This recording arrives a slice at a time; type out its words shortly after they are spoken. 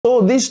So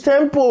this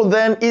temple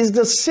then is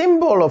the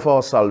symbol of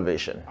our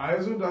salvation.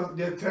 Also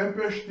der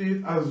Tempel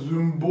steht als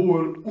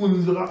Symbol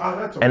unserer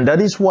Errettung. And that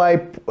is why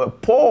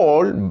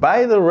Paul,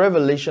 by the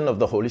revelation of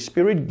the Holy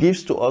Spirit,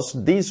 gives to us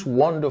this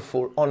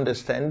wonderful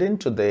understanding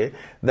today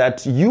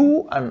that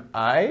you and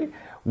I,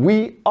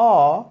 we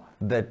are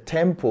the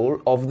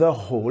temple of the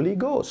Holy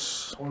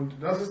Ghost. Und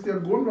das ist der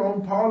Grund,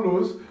 warum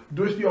Paulus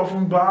durch die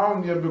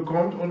Offenbarung, die er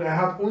bekommt, und er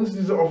hat uns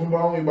diese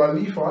Offenbarung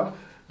überliefert,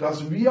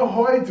 dass wir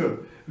heute,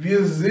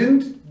 wir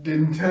sind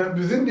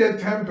der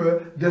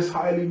Tempel des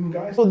Heiligen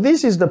Geistes. So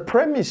this is the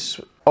premise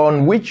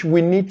on which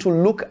we need to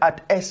look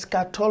at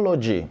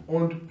eschatology.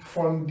 Und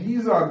von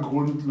dieser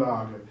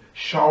Grundlage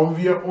schauen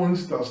wir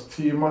uns das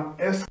Thema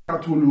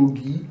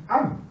Eschatologie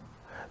an.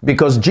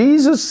 Because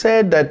Jesus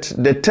said that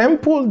the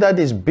temple that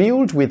is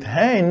built with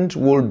hand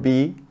will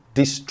be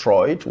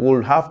destroyed,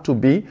 will have to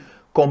be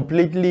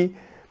completely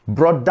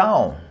brought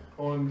down.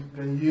 Und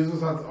denn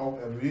Jesus hat auch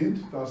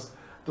erwähnt, dass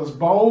das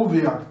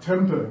Bauwerk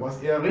Tempel,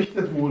 was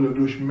errichtet wurde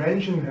durch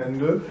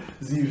Menschenhände,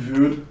 sie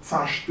wird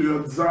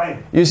zerstört sein.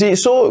 You see,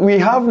 so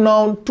we have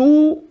now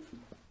 2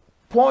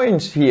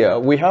 points here.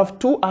 We have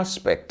 2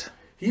 aspects.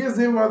 Hier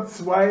sehen wir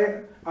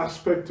 2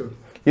 Aspekte.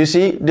 You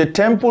see, the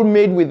temple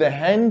made with the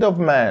hand of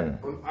man.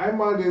 Und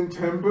einmal den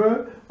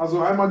Tempel, also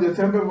einmal der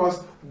Tempel,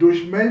 was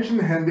durch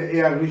Menschenhände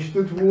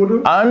errichtet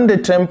wurde. And the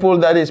temple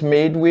that is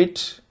made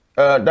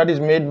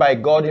by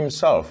God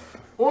himself.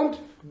 Und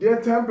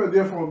der Tempel,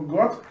 der von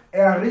Gott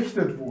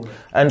errichtet wurde.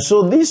 And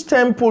so this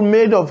temple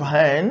made of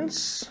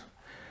hands,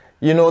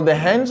 you know, the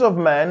hands of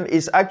man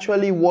is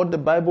actually what the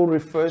Bible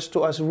refers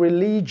to as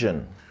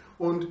religion.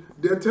 Und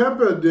der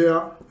Tempel,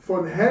 der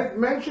von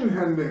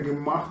Menschenhänden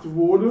gemacht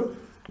wurde,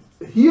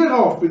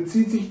 hierauf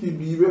bezieht sich die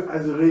Bibel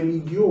als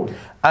Religion.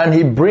 And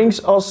he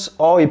brings us,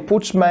 or he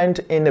puts man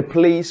in a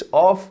place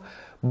of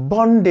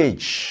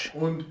bondage.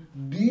 Und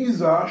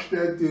dieser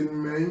stellt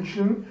den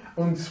Menschen,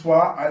 und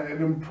zwar an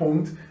einem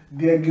Punkt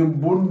der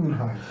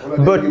Gebundenheit. Oder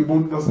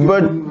das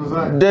gebundene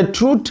Sein. The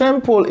true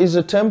temple is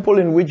a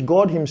temple in which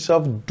God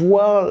himself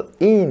dwells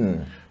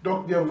in.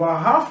 Doch der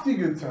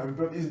wahrhaftige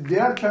Tempel ist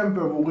der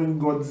Tempel, worin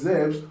Gott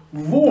selbst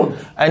wohnt.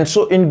 And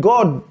so in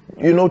God,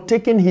 you know,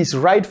 taking his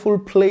rightful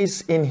place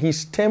in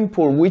his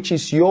temple, which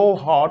is your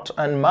heart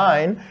and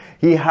mine,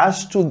 he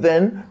has to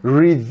then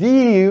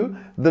reveal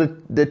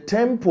the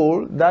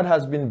temple that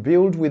has been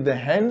built with the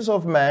hands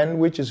of man,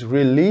 which is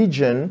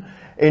religion,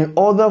 in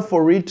order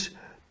for it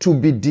to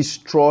be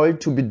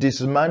destroyed, to be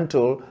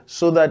dismantled,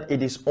 so that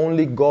it is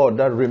only God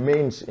that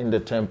remains in the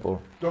temple.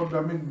 Doch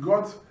damit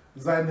Gott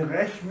seinen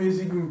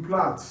rechtmäßigen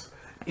Platz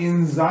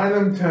in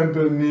seinem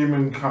Tempel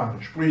nehmen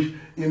kann, sprich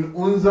in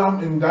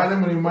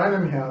deinem und in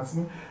meinem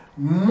Herzen,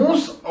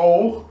 muss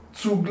auch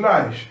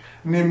zugleich,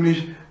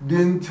 nämlich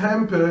den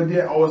Tempel,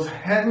 der aus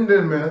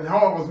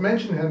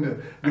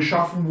Menschenhänden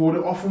geschaffen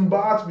wurde,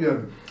 offenbart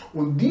werden.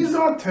 Und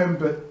dieser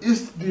Tempel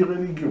ist die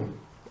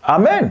Religion.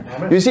 Amen.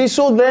 Amen. You see,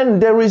 so then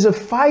there is a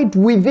fight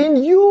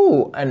within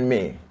you and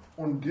me.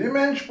 Und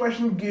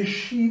dementsprechend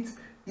geschieht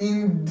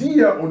in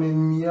dir und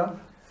in mir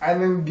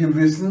einen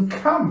gewissen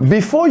Kampf.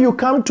 Before you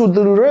come to the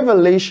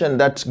revelation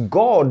that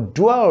God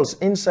dwells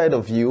inside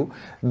of you,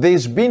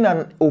 there's been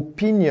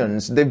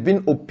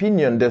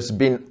there's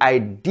been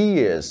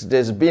ideas,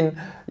 there's been,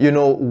 you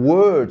know,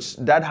 words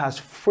that has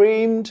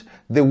framed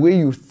the way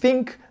you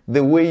think,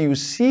 the way you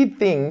see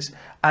things,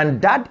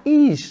 and that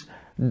is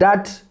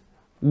that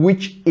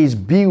which is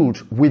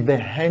built with the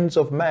hands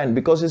of man,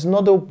 because it's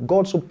not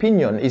God's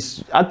opinion,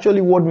 it's actually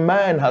what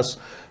man has,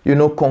 you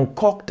know,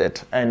 concocted,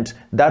 and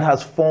that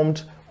has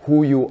formed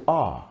who you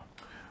are.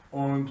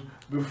 Und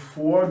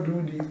bevor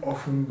du die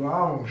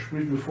Offenbarung,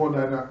 sprich bevor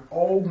deine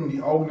Augen,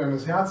 die Augen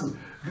deines Herzens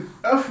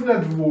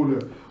geöffnet wurde,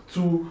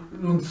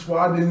 und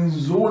zwar den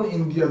Sohn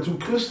in dir, zu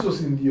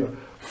Christus in dir,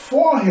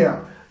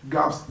 vorher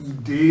gab es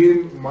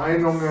Ideen,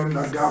 Meinungen,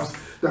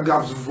 da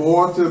gab's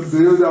Worte,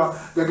 Bilder,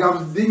 da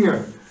gab es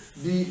Dinge,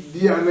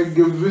 die eine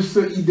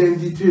gewisse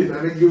Identität,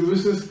 ein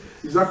gewisses,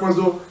 ich sag mal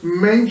so,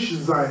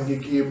 Menschsein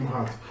gegeben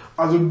hat.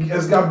 Also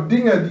es gab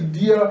Dinge, die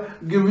dir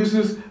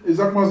gewisses, ich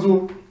sag mal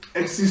so,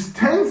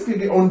 Existenz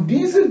gegeben. Und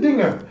diese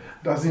Dinge,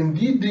 das sind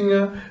die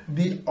Dinge,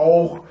 die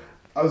auch,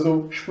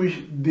 also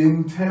sprich,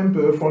 den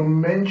Tempel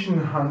von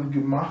Menschenhand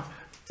gemacht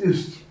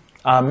ist.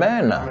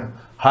 Amen. Amen.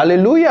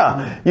 Hallelujah.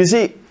 Amen. You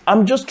see,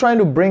 I'm just trying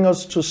to bring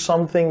us to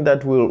something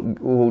that will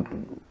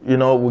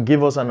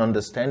give us an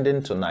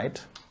understanding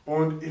tonight.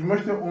 Und ich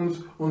möchte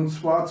und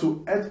zwar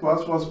zu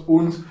etwas, was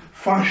uns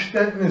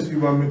Verständnis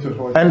übermittelt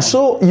heute. And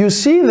so you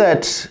see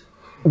that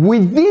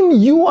within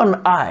you and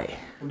I,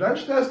 und dann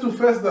stellst du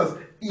fest, dass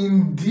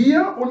in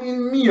dir und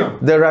in mir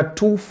there are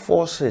 2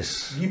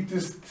 forces. Gibt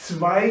es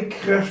 2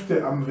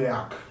 Kräfte am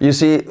Werk. You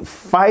see,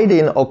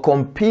 fighting or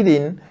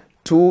competing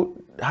to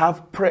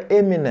have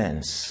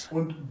preeminence.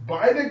 Und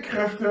beide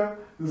Kräfte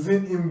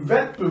sind im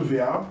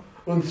Wettbewerb,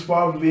 und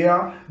zwar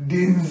wer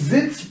den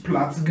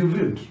Sitzplatz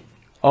gewinnt.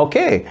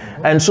 Okay,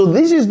 and so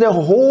this is the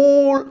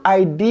whole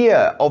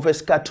idea of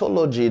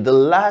eschatology, the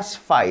last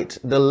fight,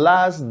 the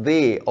last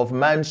day of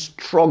man's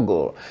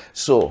struggle.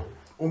 So,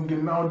 Und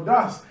genau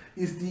das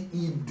ist die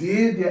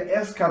Idee der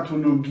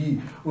Eschatologie.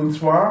 Und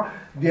zwar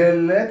der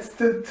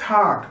letzte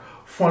Tag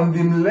von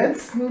dem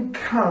letzten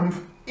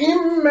Kampf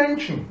im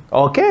Menschen.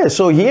 Okay,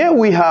 so here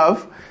we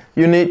have,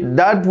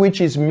 that which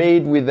is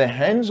made with the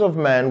hands of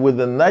man, with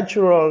the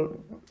natural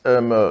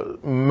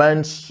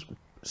man's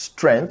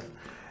strength.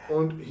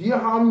 Und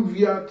hier haben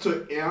wir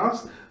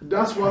zuerst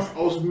das, was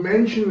aus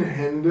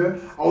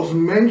Menschenhände, aus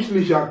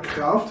menschlicher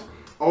Kraft,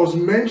 aus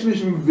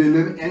menschlichem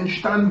Willen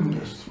entstanden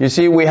ist. You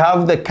see, we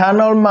have the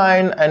carnal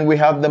mind and we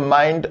have the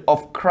mind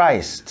of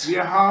Christ.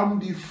 Wir haben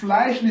die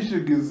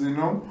fleischliche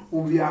Gesinnung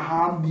und wir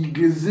haben die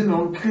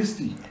Gesinnung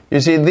Christi. You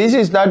see, this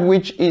is that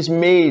which is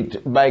made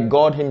by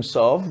God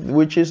himself,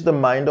 which is the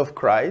mind of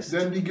Christ.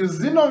 Denn die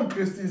Gesinnung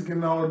Christi ist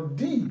genau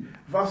die,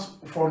 was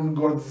von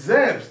Gott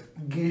selbst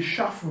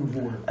geschaffen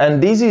wurde.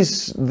 And this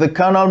is the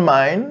carnal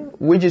mind,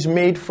 which is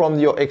made from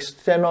your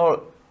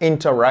external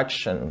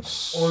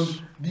interactions.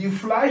 Und die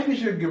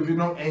fleischliche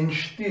Gewinnung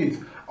entsteht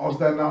aus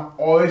deiner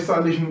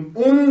äußerlichen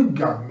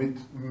Umgang mit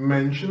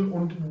Menschen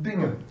und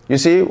Dingen. You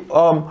see,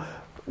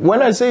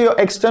 when I say your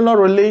external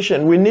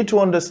relation, we need to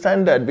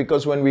understand that,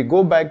 because when we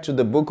go back to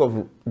the book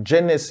of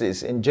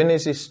Genesis, in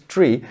Genesis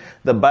 3,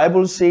 the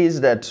Bible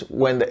says that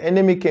when the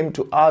enemy came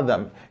to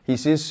Adam, he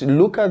says,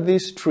 look at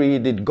this tree,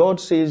 did God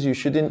says you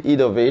shouldn't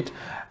eat of it?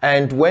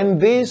 And when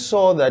they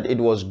saw that it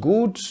was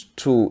good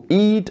to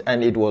eat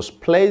and it was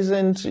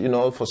pleasant,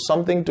 for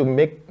something to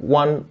make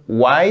one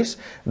wise,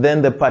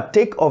 then they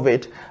partake of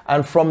it.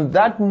 And from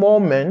that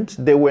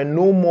moment, they were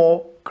no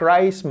more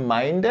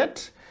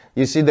Christ-minded.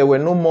 You see, they were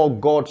no more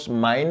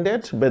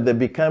God's-minded, but they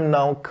became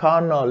now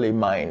carnally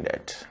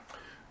minded.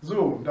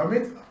 So,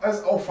 damit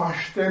es auch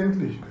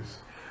verständlich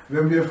ist,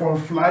 wenn wir von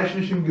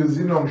fleischlichen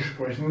Gesinnung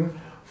sprechen,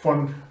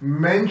 von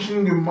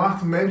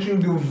menschengemacht,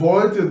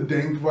 menschengewollte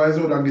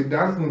Denkweise oder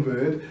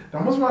Gedankenwelt, da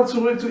muss man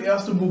zurück zu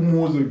 1. Buch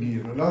Mose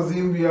gehen. Und da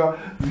sehen wir,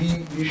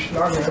 wie die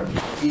Schlange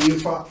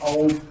Eva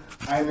auf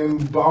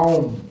einen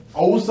Baum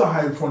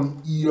außerhalb von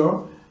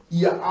ihre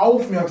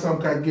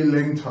Aufmerksamkeit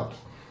gelenkt hat.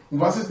 Und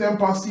was ist denn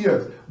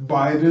passiert?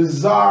 Beide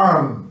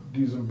sahen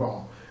diesen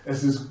Baum.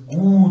 Es ist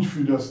gut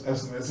für das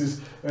Essen.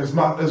 Es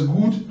macht es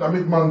gut,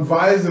 damit man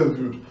weise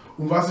wird.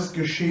 Und was ist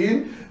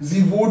geschehen?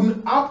 Sie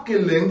wurden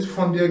abgelenkt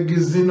von der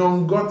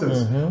Gesinnung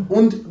Gottes.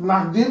 Und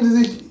nachdem sie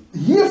sich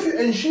hierfür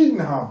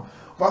entschieden haben,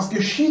 was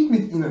geschieht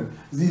mit ihnen?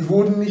 Sie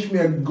wurden nicht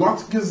mehr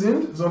Gott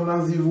gesinnt,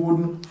 sondern sie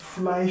wurden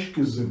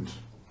fleischgesinnt.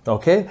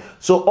 Okay,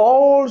 so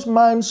all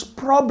man's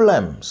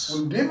problems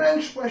Und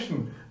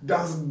dementsprechend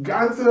das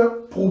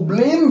ganze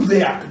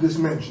Problemwerk des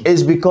Menschen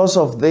is because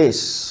of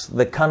this,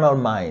 the carnal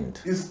mind.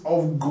 ist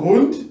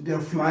aufgrund der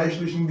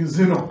fleischlichen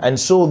Gesinnung. And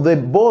so they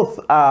both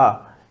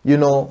are,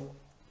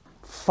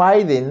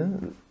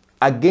 fighting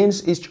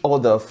against each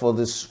other for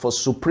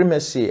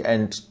supremacy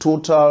and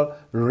total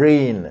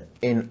reign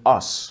in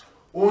us.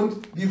 Und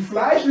die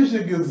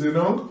fleischliche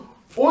Gesinnung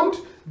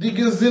und die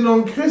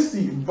Gesinnung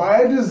Christi,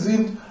 beide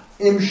sind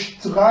im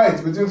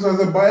Streit,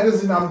 beziehungsweise beide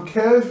sind am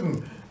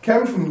Kämpfen.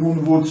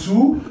 Nun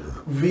wozu?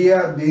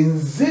 Wer den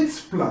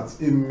Sitzplatz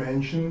im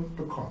Menschen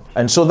bekommt.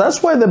 And so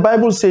that's why the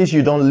Bible says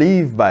you don't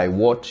live by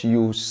what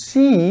you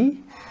see,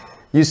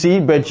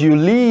 but you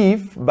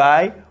live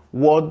by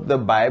what the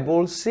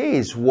Bible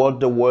says, what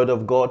the Word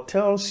of God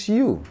tells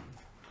you.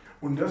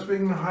 Und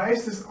deswegen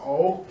heißt es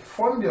auch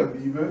von der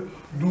Bibel,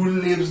 du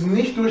lebst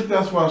nicht durch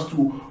das, was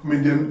du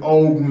mit den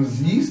Augen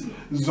siehst,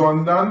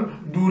 sondern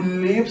du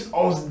lebst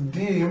aus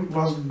dem,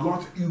 was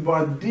Gott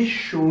über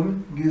dich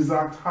schon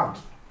gesagt hat.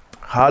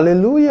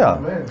 Hallelujah.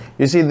 Amen.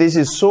 You see, this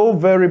is so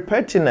very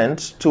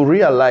pertinent to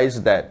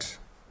realize that.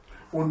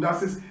 Und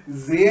das ist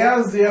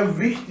sehr, sehr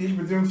wichtig,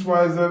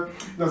 beziehungsweise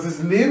das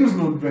ist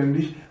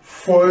lebensnotwendig,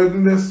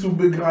 Folgendes zu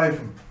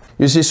begreifen.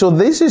 You see, so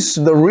this is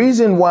the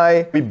reason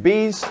why we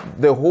base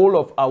the whole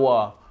of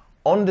our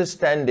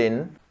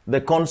understanding, the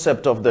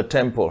concept of the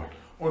temple.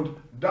 Und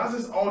das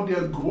ist auch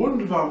der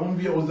Grund, warum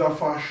wir unser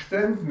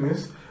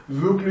Verständnis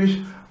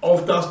wirklich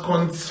auf das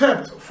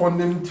Konzept von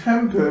dem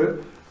Tempel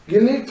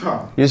gelegt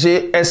haben. You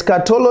see,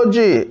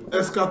 eschatology,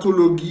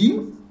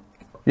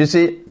 you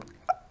see,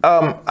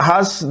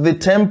 has the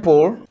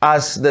temple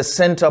as the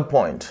center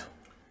point.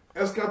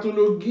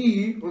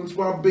 Eschatologie, und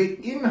zwar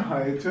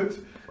beinhaltet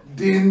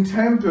den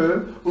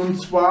Tempel,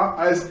 und zwar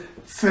als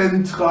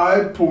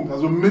Zentralpunkt,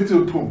 also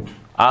Mittelpunkt.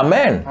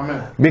 Amen.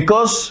 Amen.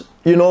 Because,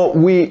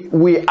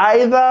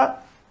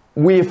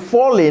 we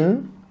fall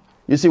in,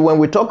 you see, when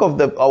we talk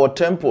of our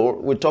temple,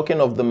 we're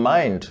talking of the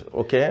mind,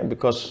 okay?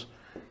 Because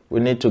we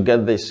need to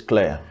get this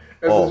clear.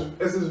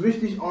 Es ist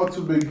wichtig auch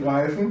zu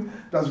begreifen,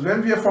 dass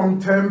wenn wir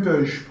vom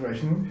Tempel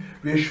sprechen,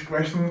 wir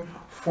sprechen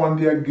von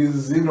der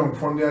Gesinnung,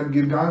 von der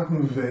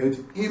Gedankenwelt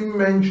im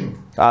Menschen.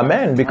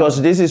 Amen,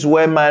 because this is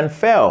where man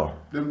fell.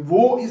 Denn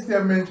wo ist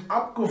der Mensch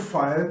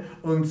abgefallen?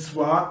 Und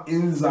zwar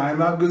in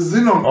seiner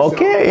Gesinnung.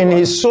 Okay, in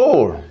his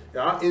soul.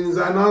 Ja, in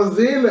seiner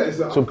Seele ist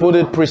er To put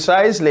it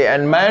precisely,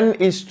 and man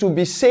is to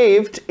be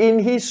saved in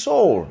his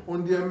soul.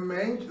 Und der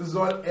Mensch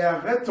soll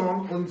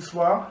Errettung, und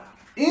zwar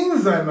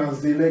in seiner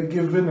Seele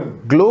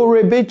gewinnen.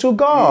 Glory be to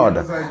God.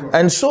 Ehre sei Gott.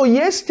 And so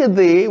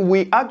yesterday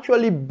we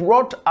actually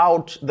brought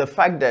out the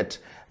fact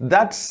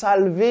that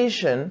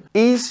salvation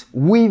is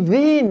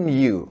within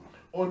you.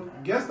 Und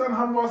gestern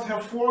haben wir es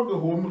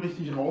hervorgehoben,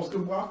 richtig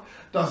rausgebracht,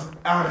 dass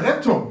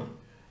Errettung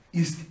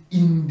ist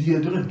in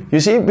dir drin. You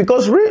see,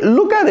 because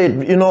look at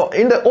it, you know,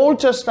 in the Old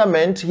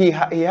Testament, he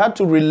had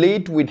to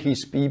relate with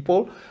his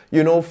people,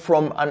 you know,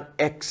 from an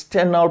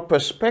external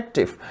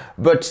perspective.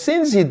 But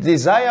since his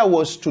desire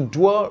was to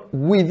dwell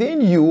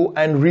within you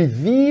and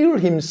reveal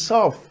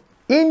himself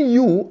in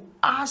you,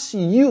 as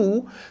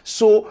you,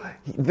 so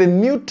the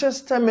New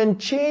Testament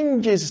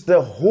changes the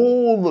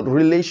whole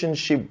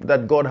relationship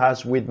that God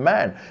has with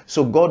man.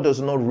 So God does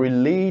not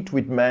relate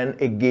with man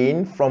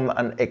again from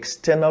an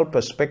external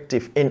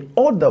perspective. In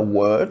other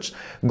words,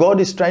 God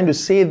is trying to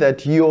say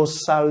that your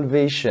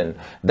salvation,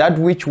 that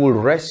which will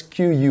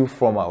rescue you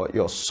from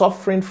your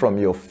suffering, from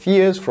your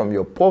fears, from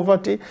your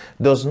poverty,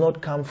 does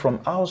not come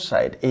from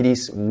outside. It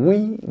is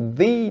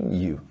within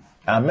you.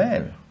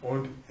 Amen.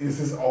 Und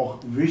es ist auch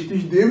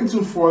wichtig,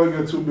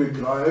 demzufolge zu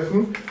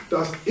begreifen,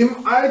 dass im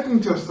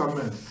Alten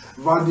Testament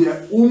war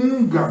der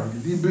Umgang,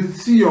 die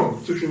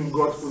Beziehung zwischen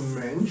Gott und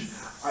Mensch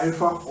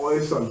einfach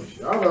äußerlich.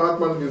 Ja, da hat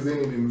man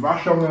gesehen in den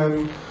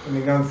Waschungen, in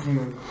den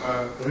ganzen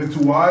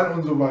Ritualen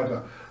und so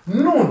weiter.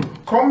 Nun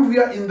kommen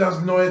wir in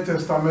das Neue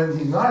Testament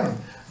hinein.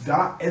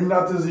 Da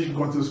änderte sich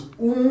Gottes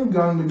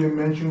Umgang mit den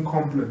Menschen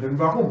komplett. Denn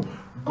warum?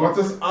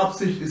 Gottes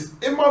Absicht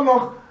ist immer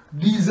noch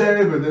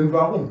dieselbe, denn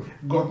warum?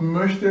 Gott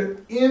möchte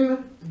in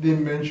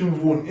den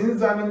Menschen wohnen, in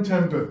seinem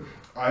Tempel.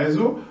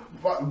 Also,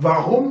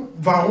 warum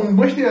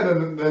möchte er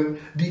denn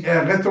die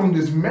Errettung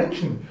des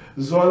Menschen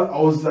soll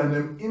aus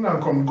seinem Innern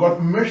kommen?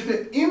 Gott möchte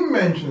im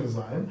Menschen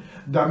sein,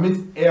 damit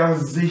er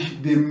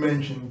sich dem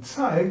Menschen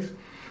zeigt.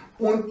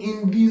 Und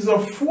in dieser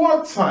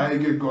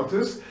Vorzeige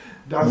Gottes,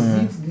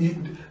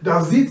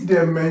 da sieht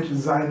der Mensch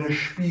seine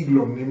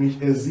Spiegelung,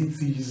 nämlich er sieht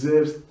sich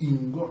selbst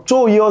in Gott.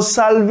 So your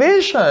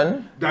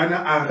salvation, deine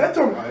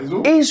Errettung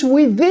also, is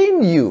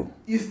within you.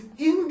 Ist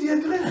in dir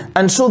drin.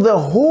 And so the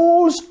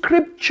whole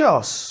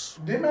scriptures,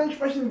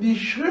 dementsprechend die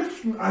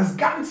Schriften als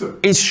Ganze,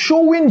 is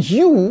showing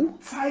you,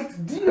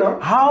 zeigt dir,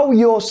 how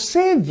your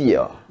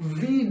Savior,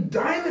 wie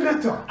dein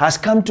Retter,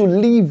 has come to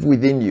live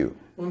within you.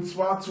 Und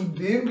zwar zu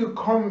dem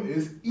gekommen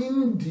ist,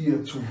 in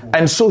dir zu wohnen.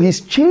 And so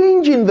he's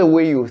changing the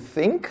way you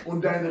think.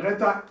 Und dein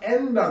Retter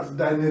ändert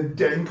deine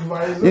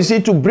Denkweise. You see,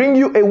 to bring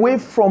you away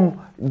from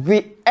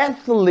the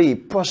earthly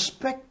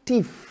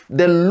perspective,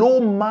 the low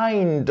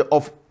mind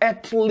of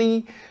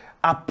earthly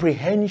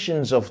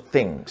apprehensions of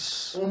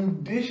things.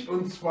 Dich,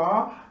 und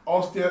zwar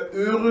aus der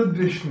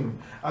irdischen,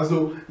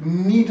 also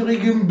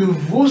niedrigen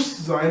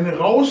Bewusstsein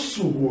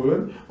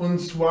rauszuholen,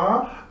 und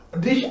zwar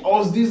dich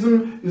aus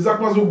diesem, ich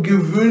sag mal so,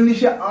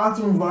 gewöhnliche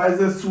Art und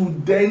Weise zu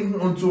denken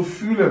und zu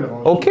fühlen.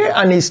 Okay,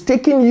 and he's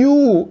taking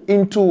you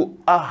into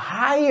a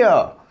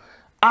higher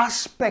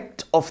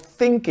aspect of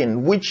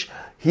thinking, which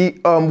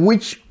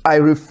I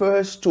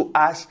refers to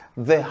as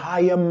the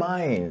higher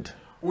mind.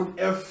 Und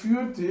er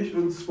führt dich,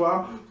 und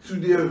zwar zu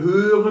der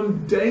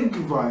höheren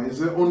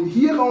Denkweise, und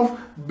hierauf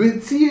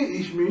beziehe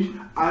ich mich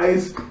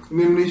als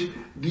nämlich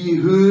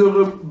die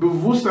höhere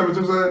Bewusstsein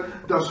bzw.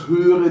 das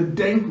höhere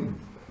Denken.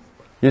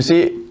 You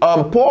see,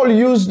 Paul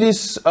used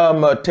this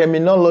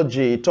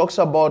terminology. He talks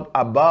about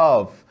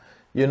above,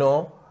 you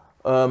know.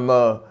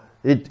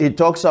 He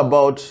talks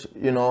about,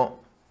 you know,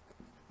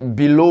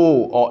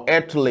 below or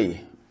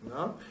earthly.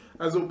 Ja,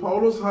 also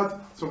Paulus hat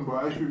zum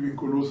Beispiel wie in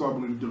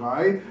Kolosserbrief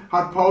 3,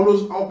 hat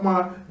Paulus auch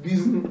mal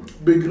diesen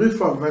Begriff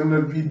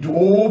verwendet wie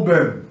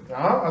droben.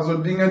 Ja, also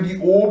Dinge, die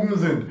oben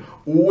sind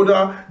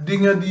oder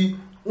Dinge, die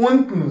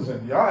unten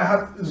sind. Ja, er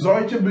hat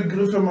solche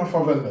Begriffe mal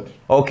verwendet.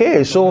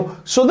 Okay, so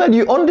that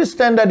you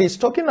understand that he's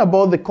talking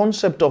about the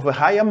concept of a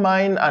higher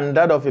mind and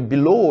that of a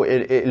below,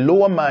 a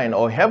lower mind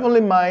or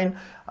heavenly mind,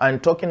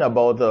 and talking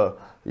about the,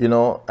 you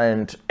know,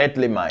 and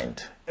earthly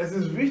mind. Es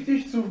ist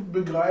wichtig zu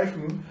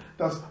begreifen,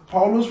 dass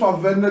Paulus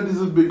verwendet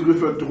diese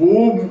Begriffe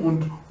droben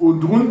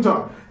und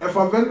drunter. Er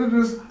verwendet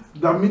es,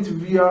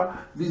 damit wir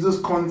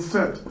dieses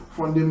Konzept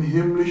von dem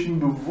himmlischen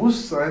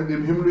Bewusstsein,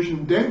 dem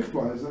himmlischen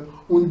Denkweise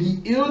und die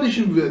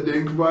irdische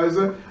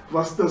Denkweise,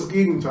 was das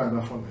Gegenteil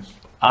davon ist.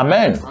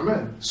 Amen.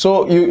 Amen.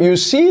 So you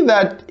see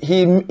that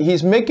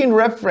he's making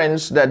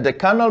reference that the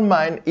carnal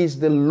mind is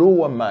the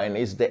lower mind,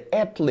 is the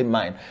earthly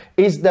mind,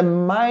 is the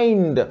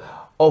mind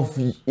of,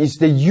 is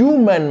the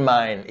human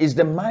mind, is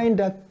the mind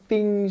that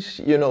thinks,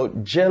 you know,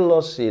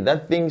 jealousy,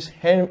 that thinks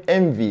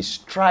envy,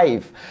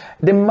 strife,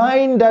 the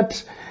mind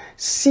that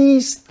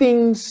sees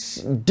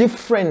things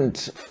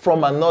different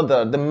from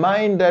another, the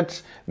mind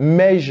that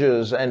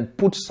measures and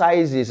puts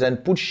sizes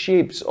and puts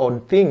shapes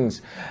on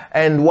things.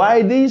 And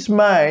why this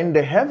mind,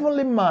 the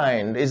heavenly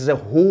mind, is the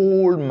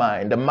whole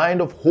mind, the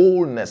mind of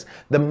wholeness,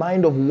 the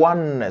mind of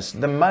oneness,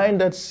 the mind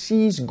that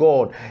sees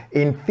God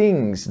in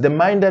things, the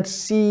mind that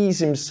sees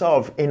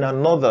himself in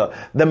another,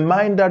 the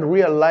mind that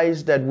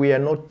realizes that we are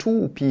not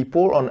two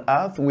people on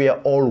earth, we are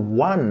all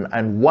one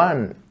and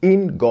one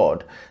in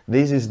God.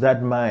 This is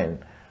that mind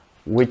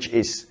which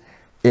is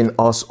in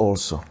us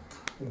also.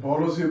 Und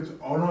Paulus hebt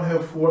auch noch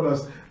hervor,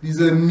 dass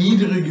diese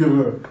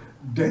niedrigere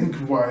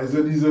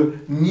Denkweise, diese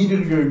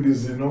niedrigere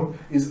Gesinnung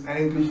ist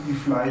eigentlich die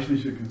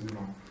fleischliche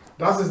Gesinnung.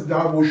 Das ist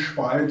da, wo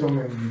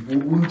Spaltungen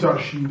gibt, wo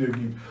Unterschiede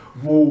gibt,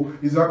 wo,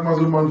 ich sag mal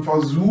so, man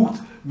versucht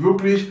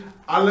wirklich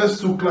alles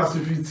zu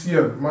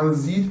klassifizieren. Man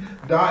sieht,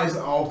 da ist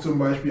auch zum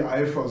Beispiel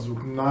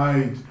Eifersucht,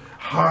 Neid,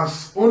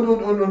 Hass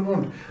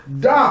und.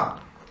 Da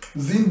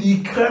sind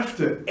die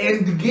Kräfte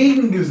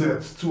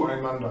entgegengesetzt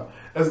zueinander.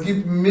 Es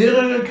gibt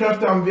mehrere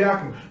Kräfte am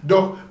Werken.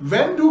 Doch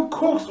wenn du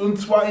guckst, und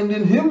zwar in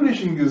den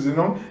himmlischen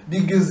Gesinnungen,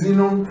 die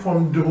Gesinnung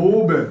von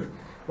droben,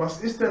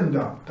 was ist denn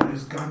da? Da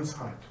ist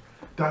Ganzheit,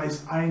 da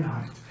ist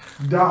Einheit,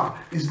 da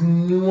ist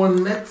nur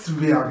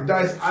Netzwerk, da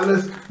ist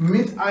alles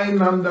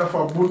miteinander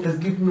verbunden. Es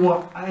gibt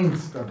nur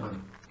eins da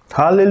drin.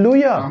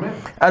 Hallelujah. Amen.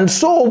 And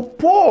so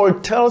Paul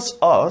tells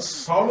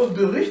us Paulus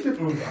berichtet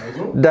uns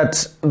also,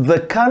 that the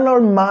carnal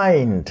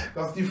mind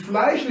dass die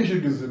fleischliche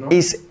Gesinnung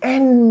is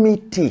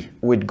enmity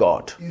with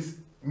God. ist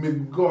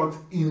mit Gott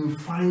in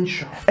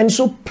Feindschaft. And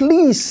so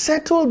please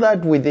settle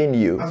that within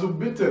you, Also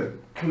bitte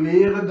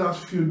kläre das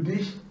für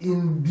dich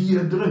in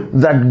dir drin.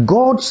 that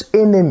God's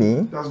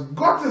enemy Das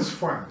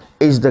Gottesfeind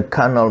is the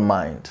carnal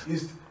mind.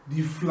 ist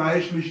die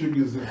fleischliche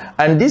Gesinnung.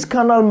 And this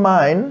carnal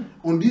mind,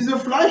 Und diese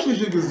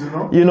fleischliche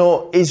Gesinnung you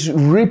know, is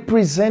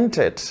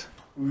represented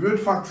wird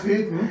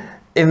vertreten,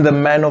 in the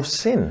man of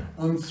sin.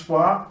 und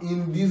zwar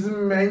in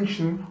diesem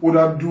Menschen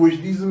oder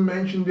durch diesen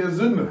Menschen der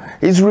Sünde.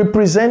 Is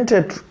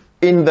represented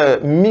in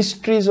the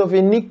mysteries of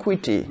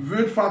iniquity.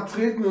 Wird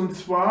vertreten, und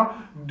zwar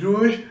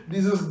durch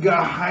dieses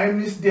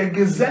Geheimnis der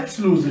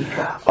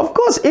Gesetzlosigkeit. Of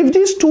course, if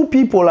these two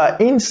people are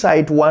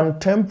inside one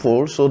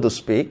temple, so to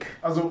speak,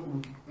 Also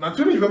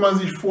natürlich, wenn man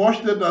sich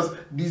vorstellt, dass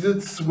diese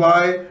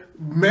zwei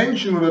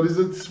Menschen oder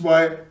diese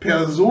zwei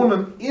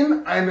Personen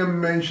in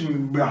einem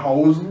Menschen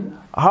behausen,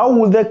 how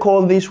would they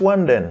call this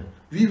one then?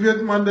 wie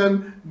wird man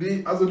denn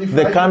die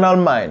The carnal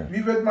mind.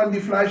 wie wird man die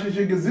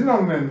fleischliche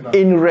Gesinnung nennen? Dann?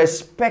 In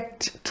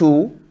respect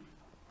to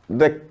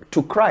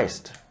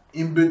Christ.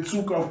 In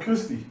Bezug auf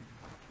Christi.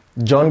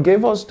 John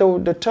gave us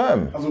the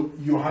term. Also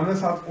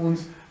Johannes hat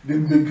uns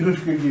den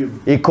Begriff gegeben.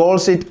 He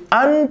calls it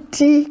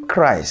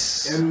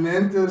Antichrist. Er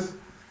nennt es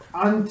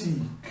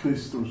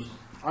Antichrist.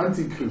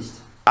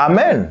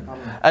 Amen.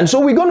 And so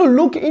we're going to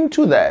look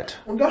into that.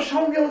 Und das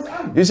schauen wir uns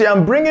an. You see,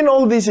 I'm bringing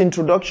all this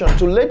introduction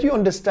to let you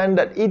understand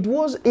that it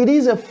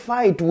is a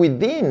fight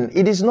within.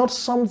 It is not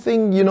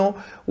something, you know,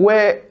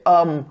 where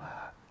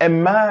a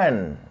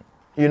man,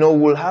 you know,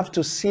 will have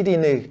to sit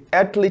in a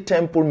earthly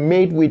temple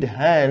made with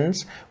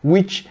hands,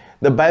 which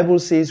the Bible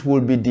says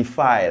will be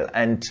defiled.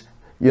 And,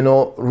 you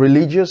know,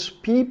 religious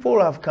people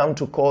have come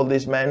to call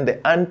this man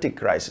the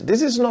Antichrist.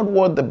 This is not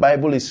what the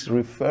Bible is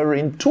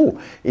referring to.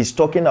 It's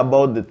talking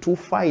about the two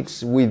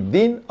fights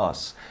within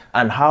us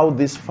and how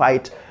this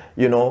fight,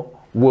 you know,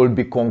 will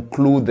be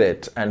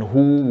concluded and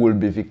who will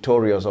be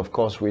victorious. Of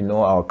course, we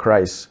know our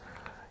Christ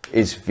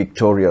is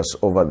victorious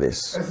over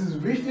this. Es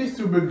ist wichtig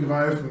zu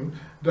begreifen,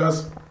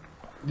 dass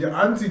der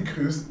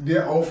Antichrist,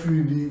 der auch für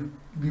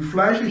die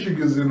fleischliche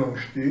Gesinnung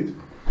steht,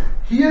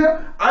 hier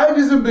all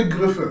diese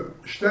Begriffe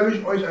stelle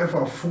ich euch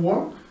einfach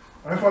vor,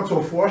 einfach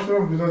zur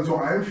Vorstellung,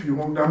 zur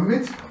Einführung,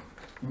 damit,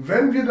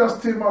 wenn wir das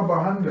Thema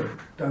behandeln,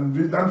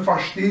 dann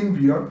verstehen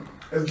wir,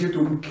 es geht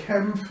um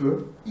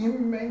Kämpfe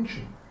im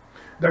Menschen.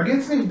 Da geht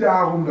es nicht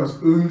darum,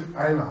 dass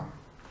irgendeiner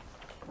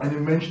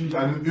einen menschlichen,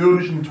 einen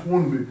irdischen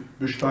Thron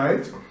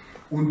besteigt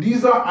und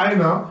dieser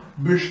einer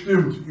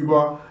bestimmt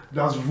über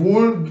das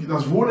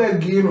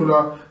Wohlergehen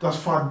oder das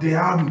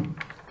Verderben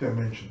der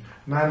Menschen.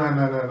 Nein.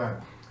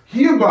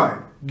 Hierbei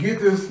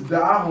geht es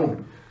darum,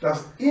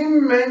 dass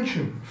im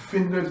Menschen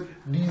findet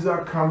dieser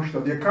Kampf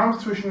statt. Der Kampf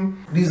zwischen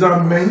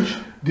dieser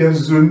Mensch der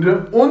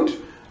Sünde und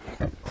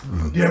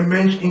der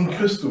Mensch in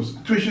Christus.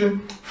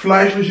 Zwischen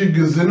fleischlicher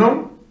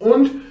Gesinnung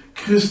und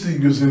Christi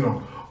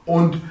Gesinnung.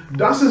 Und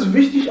das ist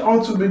wichtig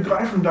auch zu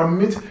begreifen,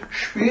 damit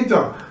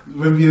später,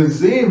 wenn wir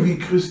sehen, wie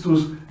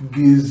Christus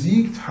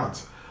gesiegt hat,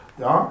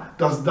 ja,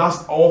 dass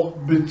das auch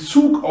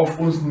Bezug auf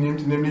uns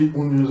nimmt, nämlich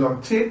in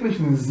unserem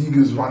täglichen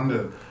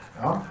Siegeswandel.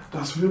 Ja,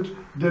 das wird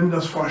denn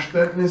das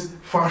Verständnis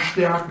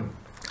verstärken.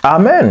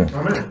 Amen.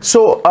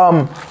 So,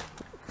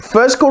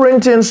 1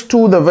 Corinthians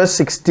 2, the verse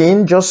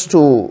 16, just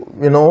to,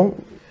 you know.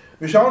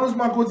 Wir schauen uns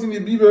mal kurz in die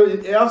Bibel,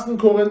 in 1.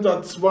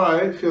 Korinther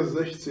 2, Vers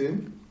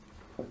 16.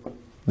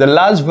 The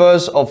last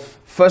verse of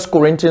 1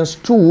 Corinthians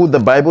 2, the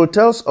Bible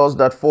tells us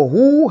that for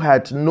who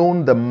had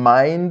known the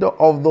mind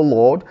of the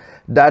Lord,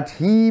 that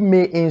he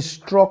may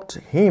instruct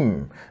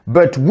him,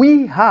 but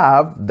we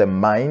have the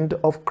mind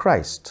of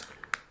Christ.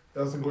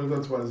 1. Korinther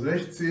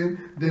 2,16,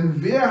 denn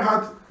wer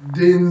hat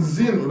den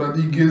Sinn oder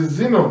die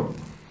Gesinnung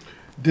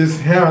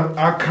des Herrn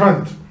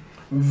erkannt?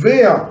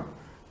 Wer,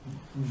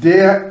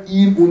 der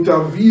ihn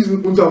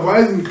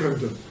unterweisen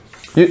könnte?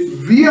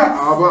 Wir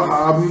aber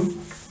haben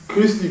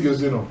Christi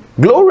Gesinnung.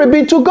 Glory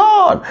be to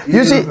God.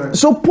 You see,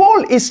 so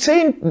Paul is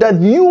saying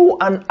that you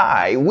and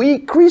I, we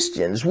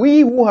Christians,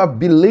 we who have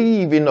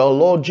believed in our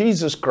Lord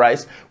Jesus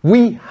Christ,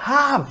 we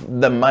have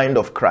the mind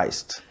of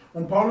Christ.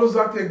 Und Paulus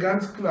sagt ja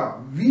ganz klar,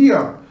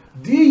 wir,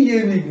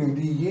 diejenigen,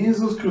 die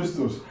Jesus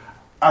Christus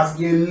als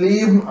ihr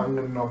Leben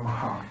angenommen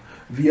haben,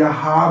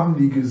 wir haben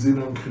die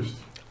Gesinnung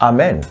Christi.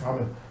 Amen.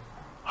 Amen.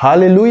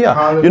 Hallelujah.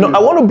 Hallelujah. You know,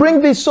 I want to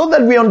bring this so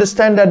that we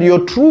understand that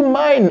your true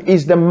mind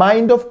is the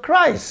mind of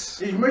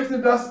Christ. Ich möchte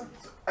das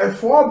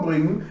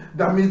hervorbringen,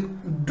 damit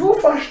du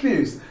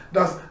verstehst,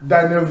 dass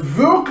deine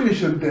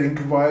wirkliche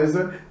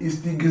Denkweise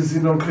ist die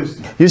Gesinnung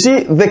Christi. You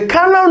see, the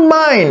carnal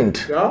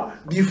mind Ja,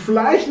 die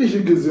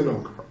fleischliche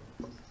Gesinnung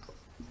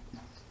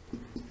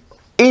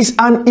is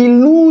an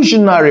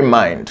illusionary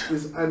mind.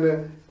 ist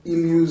eine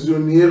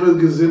illusionäre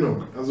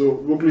Gesinnung,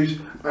 also wirklich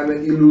eine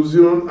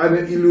Illusion, eine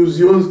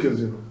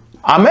Illusionsgesinnung.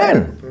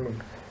 Amen.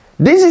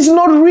 This is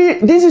not real.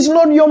 This is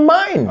not your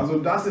mind. Also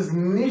das ist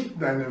nicht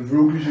deine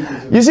wirkliche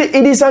Gesinnung. You see,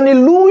 it is an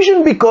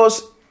illusion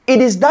because it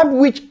is that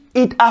which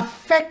it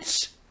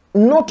affects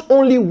not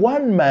only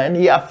one man,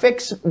 it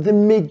affects the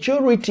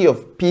majority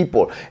of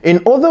people.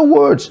 In other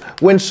words,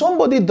 when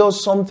somebody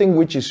does something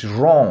which is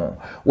wrong,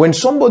 when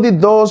somebody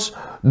does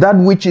that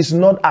which is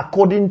not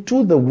according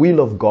to the will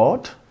of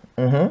God,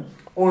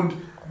 Und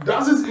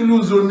das ist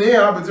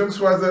illusionär,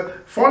 beziehungsweise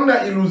von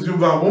der Illusion.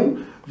 Warum?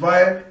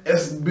 Weil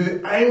es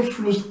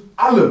beeinflusst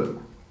alle.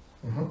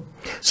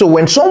 so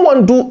when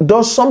someone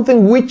does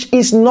something which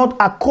is not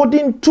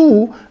according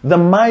to the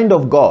mind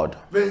of God,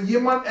 Wenn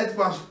jemand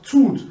etwas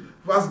tut,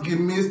 was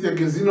gemäß der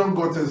Gesinnung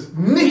Gottes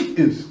nicht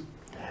ist,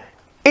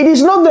 it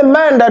is not the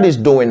man that is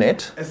doing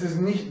it, es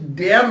ist nicht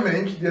der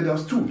Mensch, der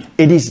das tut.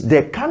 it is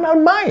the carnal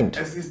mind.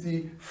 Es ist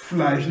die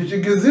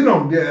fleischliche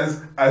Gesinnung, der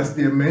es als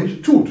der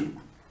Mensch tut.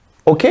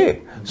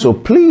 Okay, so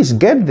please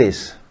get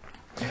this.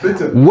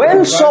 Bitte.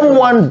 When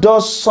someone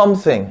does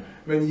something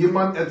Wenn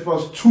jemand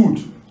etwas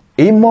tut,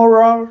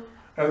 immoral,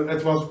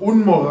 etwas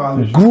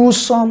Unmoralisches,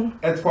 gruesome,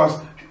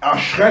 etwas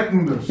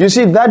Erschreckendes, you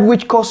see, that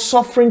which causes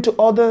suffering to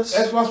others,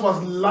 etwas,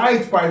 was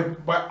Leid bei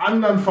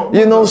anderen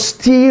you know, verursacht,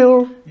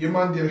 steal,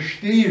 jemand, der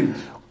stiehlt,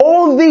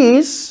 all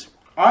this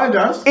all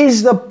das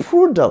is the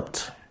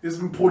product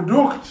ist ein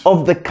Produkt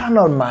of the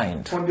carnal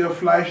mind, von der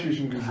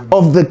fleischlichen Gesinnung.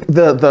 of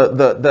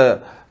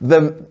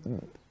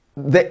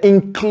the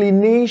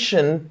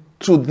inclination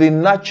to the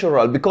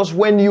natural, because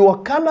when you are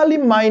carnally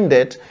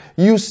minded,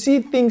 you see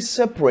things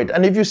separate,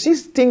 and if you see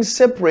things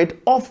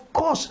separate, of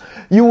course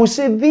you will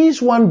say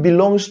this one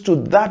belongs to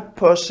that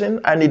person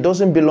and it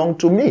doesn't belong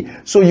to me,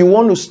 so you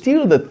want to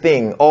steal the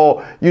thing,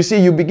 or you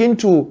see, you begin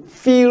to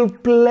feel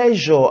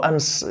pleasure, and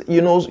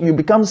you know, you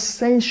become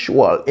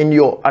sensual in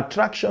your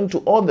attraction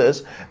to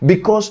others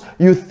because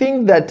you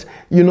think that,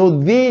 you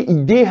know,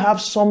 they have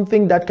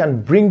something that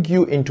can bring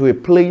you into a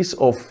place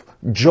of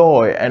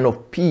joy and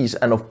of peace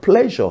and of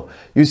pleasure.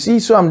 You see,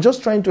 so I'm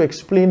just trying to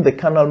explain the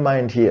carnal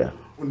mind here.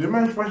 Und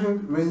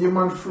dementsprechend, wenn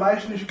jemand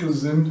fleischlich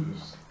gesinnt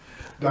ist,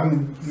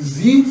 dann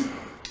sieht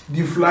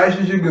die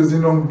fleischliche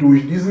Gesinnung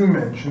durch diesen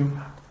Menschen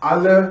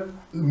alle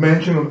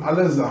Menschen und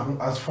alle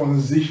Sachen als von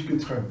sich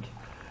getrennt.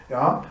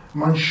 Ja,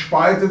 man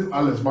spaltet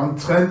alles, man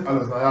trennt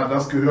alles. Naja,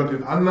 das gehört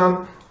den anderen,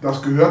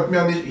 das gehört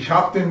mir nicht, ich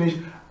habe den nicht.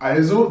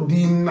 Also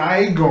die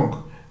Neigung.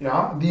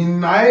 Ja, die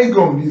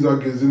Neigung dieser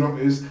Gesinnung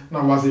ist,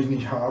 na, was ich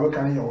nicht habe,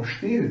 kann ich auch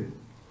stehlen.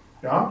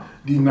 Ja,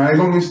 die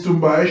Neigung ist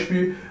zum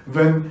Beispiel,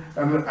 wenn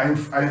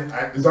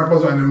sag mal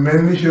so, eine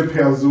männliche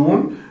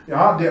Person,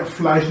 ja, der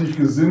fleischlich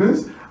gesinnt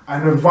ist,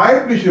 eine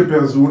weibliche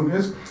Person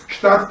ist,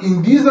 statt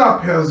in dieser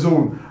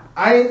Person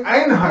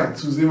Einheit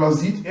zu sehen, was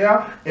sieht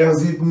er? Er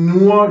sieht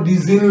nur die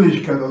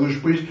Sinnlichkeit, also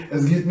sprich, er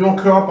sieht nur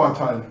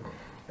Körperteile.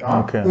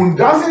 Ja? Okay. Und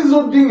das sind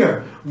so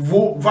Dinge,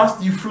 was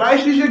die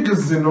fleischliche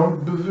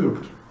Gesinnung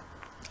bewirkt.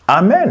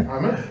 Amen.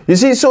 Amen. You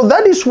see, so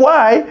that is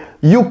why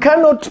you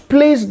cannot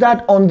place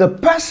that on the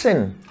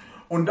person.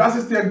 Und das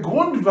ist der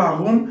Grund,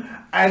 warum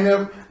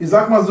ich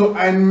sag mal so,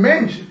 ein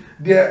Mensch,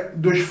 der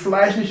durch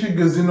fleischliche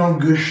Gesinnung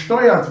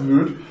gesteuert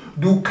wird,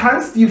 du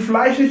kannst die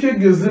fleischliche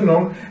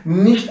Gesinnung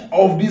nicht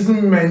auf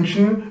diesen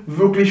Menschen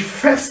wirklich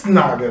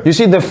festnageln. You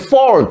see, the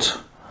fault,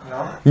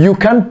 you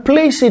can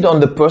place it on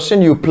the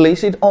person, you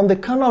place it on the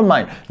carnal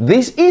mind.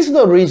 This is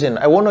the reason,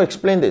 I want to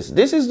explain this.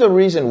 This is the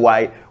reason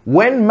why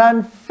when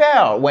man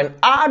fell, when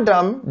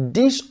Adam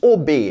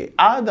disobeyed,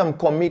 Adam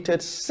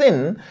committed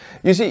sin,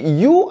 you see,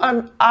 you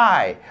and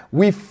I,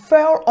 we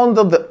fell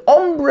under the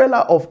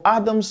umbrella of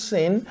Adam's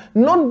sin,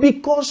 not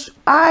because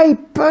I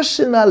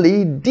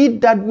personally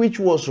did that which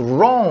was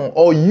wrong,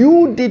 or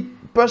you did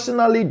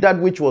personally that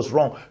which was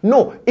wrong.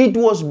 No, it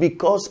was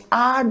because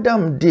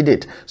Adam did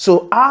it.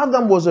 So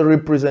Adam was a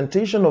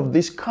representation of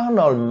this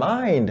carnal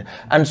mind,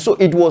 and so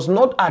it was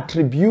not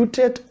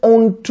attributed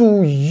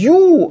unto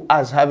you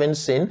as having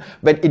sin,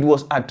 but it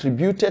was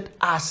attributed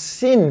as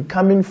sin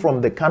coming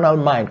from the carnal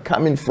mind,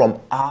 coming from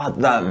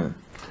Adam.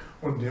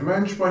 Und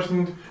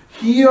dementsprechend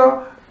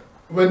hier,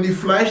 wenn die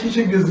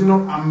fleischliche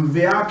Gesinnung am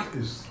Werk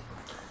ist,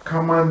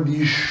 kann man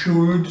die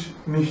Schuld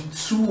nicht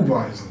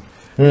zuweisen.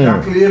 Ich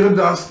erkläre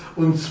das,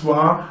 und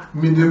zwar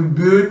mit dem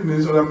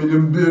Bildnis oder mit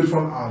dem Bild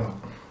von Adam.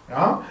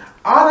 Ja?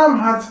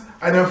 Adam hat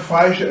eine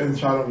falsche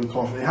Entscheidung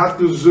getroffen. Er hat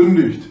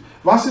gesündigt.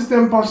 Was ist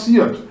denn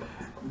passiert?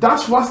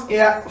 Das, was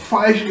er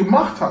falsch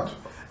gemacht hat,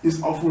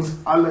 ist auf uns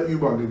alle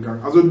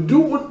übergegangen. Also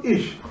du und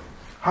ich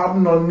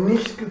haben noch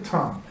nichts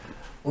getan.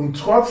 Und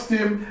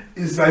trotzdem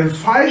ist sein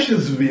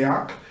falsches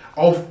Werk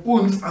auf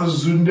uns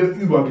als Sünde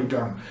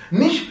übergegangen.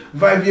 Nicht,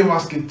 weil wir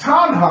was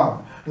getan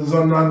haben,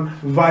 sondern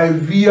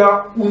weil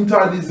wir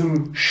unter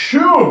diesem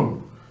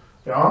Schirm,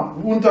 ja,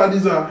 unter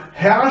dieser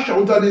Herrscher,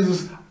 unter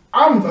dieses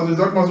Amt, also ich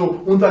sag mal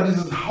so, unter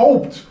dieses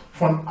Haupt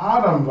von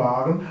Adam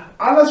waren.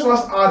 Alles,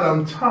 was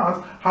Adam tat,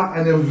 hat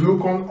eine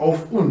Wirkung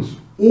auf uns,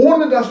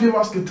 ohne dass wir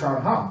was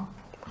getan haben.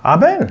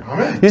 Amen.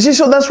 Amen. You see,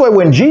 so that's why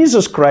when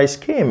Jesus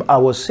Christ came,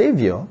 our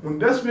Savior, Und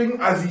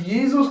deswegen, als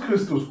Jesus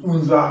Christus,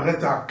 unser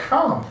Retter,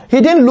 kam, he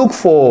didn't look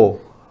for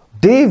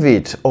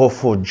David or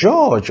for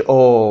George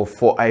or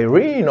for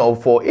Irene or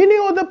for any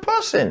other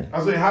person.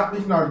 also er hat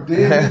nicht nach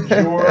David,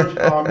 George,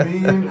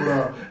 Armin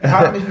oder er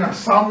hat nicht nach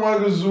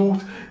Samuel gesucht,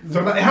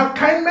 sondern er hat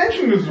keinen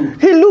Menschen gesucht.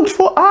 He looked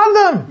for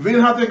Adam.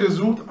 Wen hat er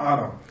gesucht?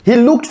 Adam. He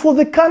looked for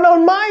the carnal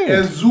Er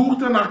mind.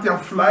 suchte nach der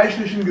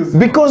fleischlichen Gesinnung.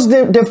 Because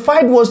the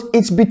fight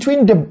it's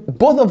between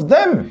both of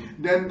them.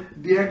 Denn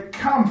der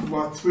Kampf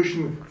war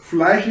zwischen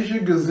fleischlicher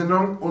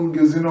Gesinnung und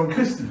Gesinnung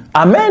Christi.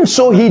 Amen.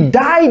 So he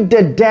died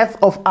the death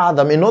of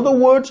Adam. In other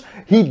words,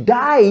 he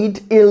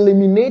died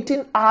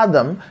eliminating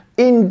Adam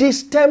in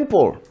this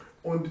temple.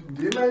 Und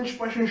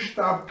dementsprechend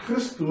starb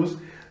Christus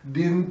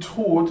den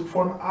Tod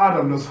von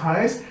Adam. Das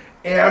heißt,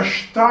 er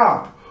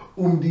starb,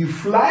 um die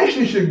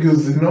fleischliche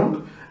Gesinnung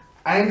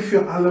ein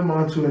für alle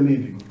Mal zu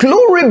erledigen.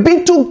 Glory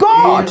be to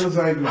God. Ehre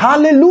sei Gott.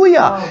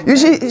 Hallelujah. Amen. You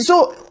see,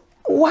 so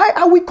why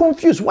are we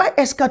confused? Why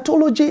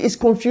eschatology is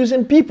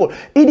confusing people?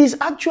 It is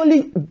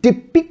actually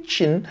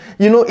depiction,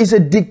 is a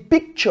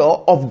picture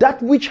of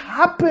that which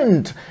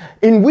happened,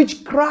 in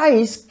which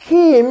Christ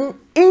came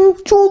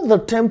into the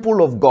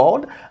temple of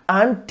God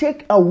and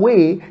take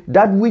away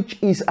that which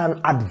is an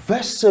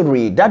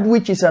adversary, that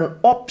which is an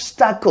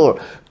obstacle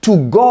to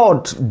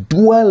God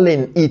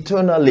dwelling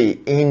eternally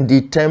in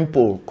the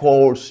temple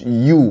calls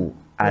you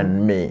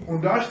and me.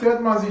 Und da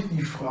stellt man sich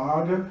die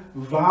Frage,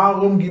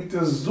 warum gibt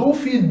es so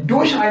viel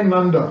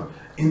Durcheinander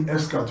in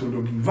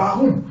Eschatologie?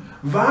 Warum?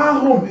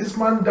 Warum ist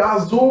man da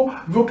so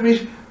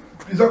wirklich,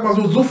 ich sag mal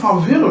so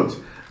verwirrt?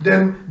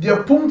 Denn der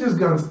Punkt ist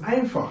ganz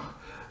einfach,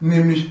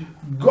 nämlich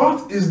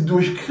Gott ist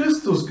durch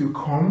Christus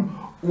gekommen,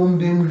 um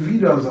den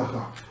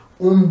Widersacher,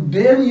 um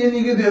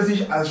denjenigen, der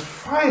sich als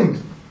Feind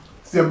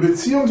der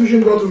Beziehung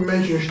zwischen Gott und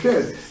Menschen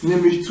stellt,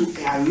 nämlich zu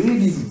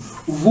erledigen,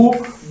 wo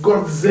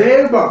Gott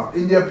selber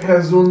in der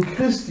Person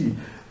Christi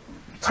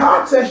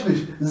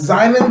tatsächlich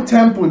seinen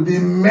Tempel,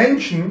 den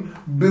Menschen,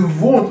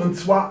 bewohnt, und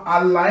zwar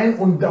allein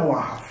und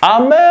dauerhaft.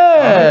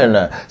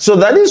 Amen. So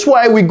that is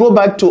why we go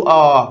back to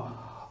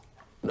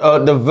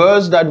the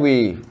verse that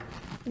we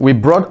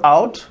brought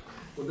out.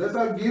 Und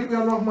deshalb gehen wir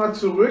nochmal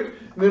zurück,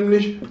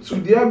 nämlich zu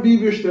der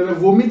Bibelstelle,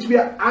 womit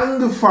wir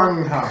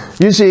angefangen haben.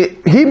 You see,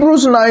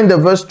 Hebrews 9, the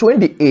verse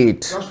 28.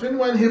 Das finden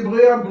wir in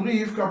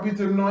Hebräerbrief,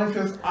 Kapitel 9,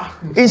 Vers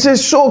 28. It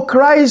says, so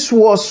Christ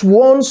was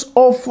once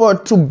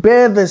offered to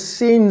bear the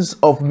sins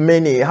of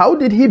many. How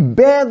did he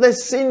bear the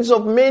sins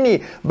of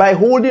many? By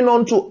holding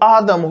on to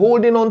Adam,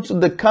 holding on to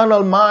the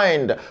carnal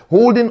mind,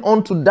 holding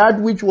on to that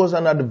which was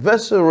an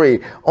adversary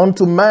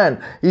unto man.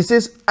 He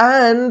says,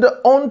 and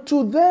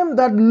unto them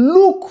that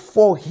look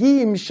for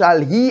him shall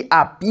he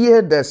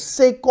appear the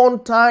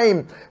second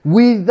time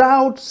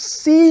without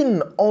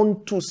sin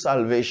unto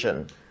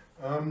salvation.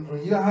 Und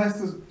hier heißt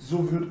es,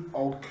 so wird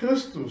auch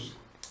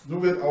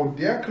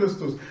der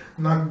Christus,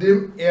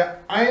 nachdem er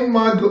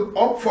einmal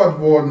geopfert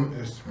worden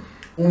ist,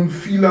 um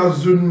vieler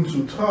Sünden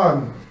zu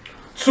tragen,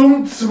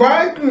 zum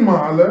zweiten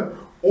Male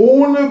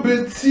ohne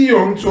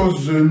Beziehung zur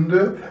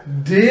Sünde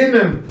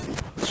denen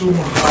zum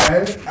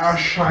Heil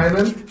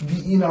erscheinen,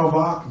 die ihn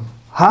erwarten.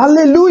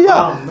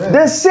 Hallelujah. Amen.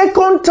 The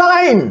second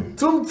time.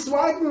 Zum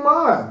zweiten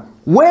Mal.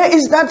 Where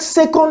is that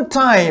second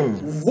time?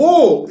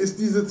 Wo ist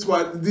dieses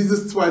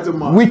zweite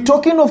Mal? We're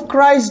talking of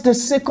Christ the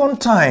second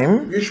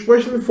time. Wir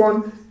sprechen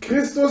von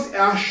Christus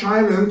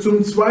erscheinen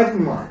zum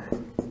zweiten Mal.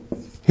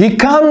 He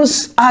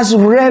comes as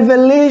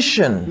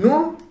revelation.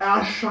 Nun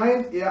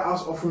erscheint er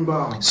als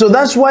Offenbarung. So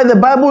that's why the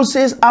Bible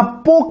says Und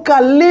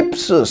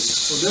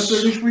apocalypsis.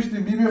 deswegen spricht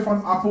die Bibel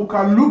von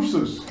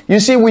Apokalypsis. You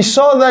see, we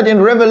saw that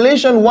in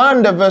Revelation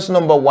 1, the verse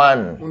number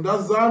 1. Und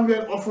das sagen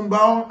wir in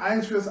Offenbarung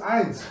 1, Vers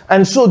 1.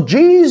 And so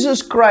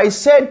Jesus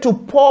Christ said to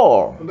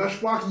Paul, Und da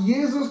sprach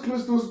Jesus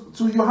Christus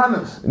zu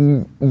Johannes.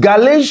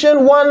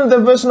 Galatians 1,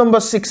 the verse number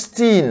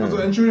 16. Also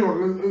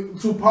Entschuldigung,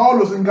 zu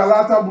Paulus in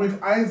Galaterbrief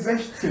 1,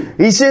 16.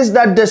 He says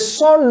that the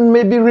Son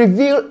may be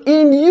revealed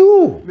in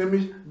you.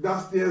 Nämlich,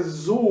 dass der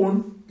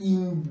Sohn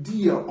in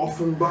dir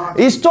offenbart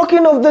He's ist.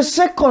 talking of the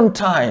second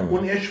time.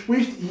 Und er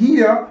spricht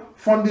hier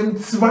von dem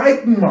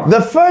zweiten Mal.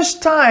 The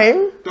first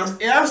time, Das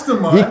erste he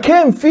Mal,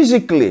 came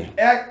physically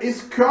er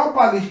ist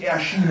körperlich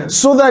erschienen.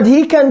 so that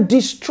he can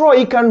destroy,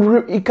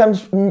 he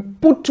can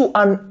put to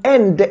an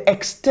end the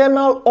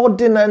external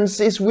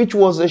ordinances, which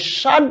was a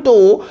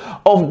shadow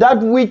of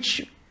that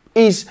which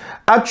is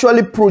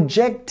actually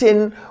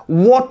projecting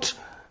what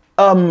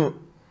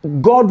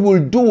God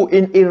will do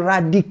in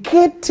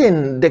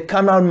eradicating the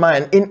carnal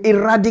mind, in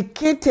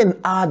eradicating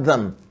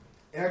Adam.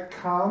 Er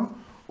kam,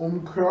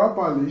 um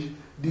körperlich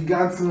die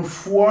ganzen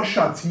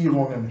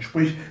Vorschattierungen,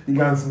 sprich die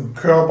ganzen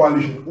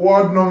körperlichen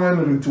Ordnungen,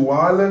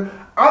 Rituale,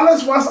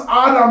 alles was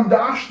Adam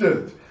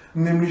darstellt,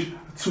 nämlich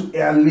zu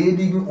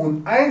erledigen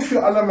und ein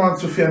für alle Mal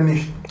zu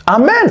vernichten.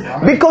 Amen.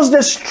 Because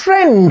the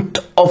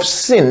strength of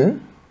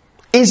sin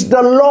is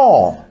the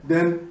law.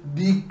 Denn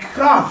die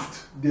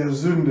Kraft der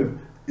Sünde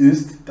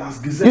ist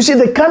das Gesetz. You see,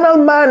 the carnal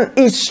man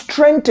is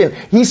strengthened.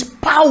 His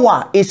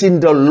power is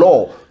in the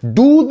law.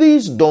 Do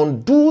this,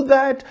 don't do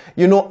that.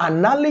 You know,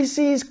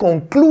 analysis,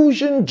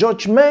 conclusion,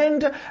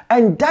 judgment.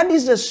 And that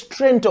is the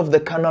strength of the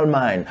carnal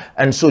mind.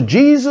 And so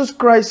Jesus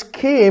Christ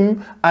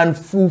came and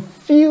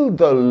fulfilled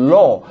the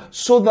law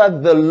so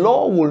that the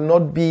law will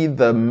not be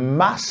the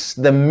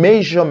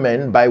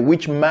measurement by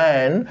which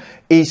man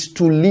is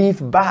to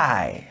live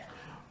by.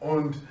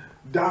 Und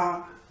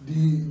da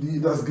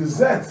das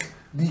Gesetz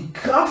die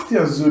Kraft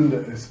der Sünde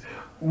ist,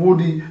 wo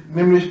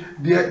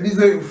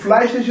diese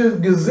fleischliche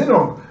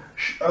Gesinnung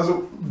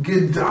also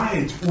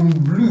gedeiht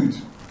und blüht,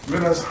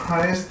 wenn es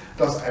heißt,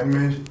 dass ein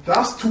Mensch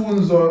das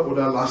tun soll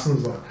oder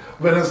lassen soll,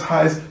 wenn es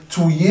heißt,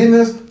 tu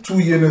jenes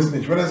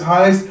nicht, wenn es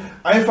heißt,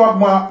 einfach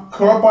mal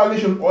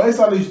körperlich und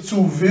äußerlich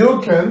zu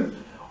wirken,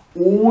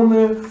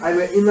 ohne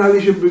eine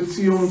innerliche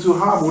Beziehung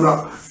zu haben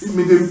oder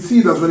mit dem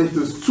Ziel, dass wenn ich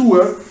das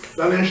tue,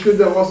 dann entsteht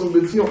daraus eine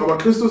Beziehung. Aber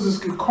Christus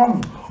ist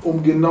gekommen,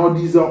 um genau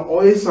diese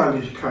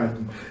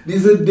Äußerlichkeiten,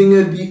 diese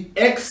Dinge, die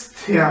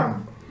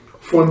extern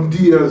von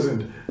dir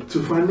sind,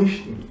 zu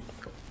vernichten.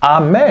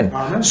 Amen.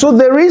 Amen. So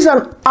there is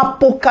an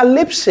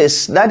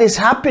apocalypse that is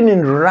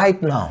happening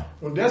right now.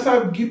 Und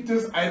deshalb gibt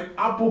es ein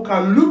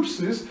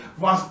Apokalypsis,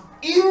 was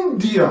in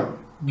dir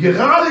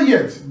gerade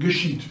jetzt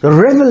geschieht. The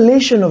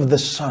revelation of the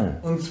Son.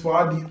 Und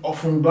zwar die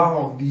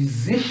Offenbarung,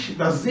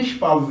 das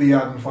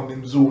Sichtbarwerden von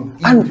dem Sohn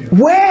in And dir.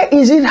 where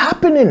is it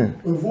happening?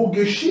 Und wo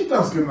geschieht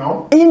das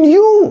genau? In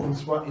you. Und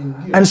zwar in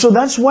dir. And so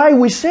that's why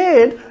we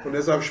said Und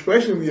deshalb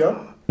sprechen wir,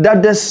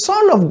 that the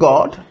Son of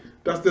God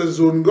dass der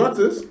Sohn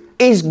Gottes,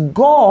 is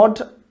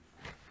God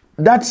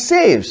that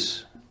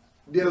saves.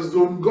 der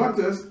Sohn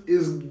Gottes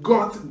ist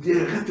Gott,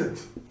 der rettet.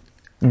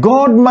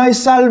 God my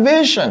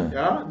salvation.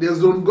 Ja, der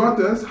Sohn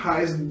Gottes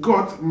heißt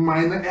Gott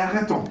meine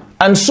Errettung.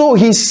 And so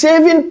his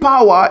saving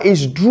power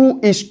is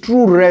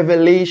true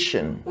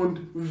revelation. Und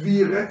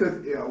wie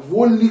rettet er?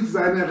 Wo liegt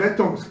seine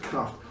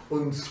Rettungskraft?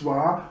 Und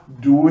zwar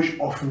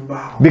durch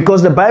Offenbarung.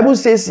 Because the Bible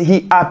says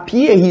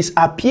he's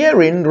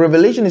appearing.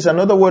 Revelation is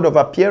another word of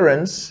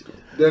appearance.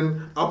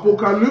 Denn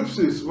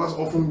Apokalypsis, was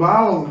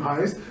Offenbarung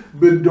heißt,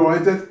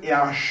 bedeutet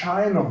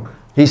Erscheinung.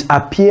 He's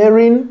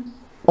appearing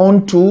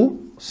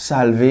unto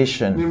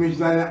salvation. Nämlich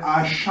seine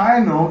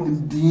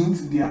Erscheinung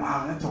dient der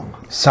Errettung.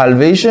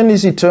 Salvation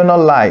is eternal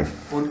life.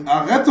 Und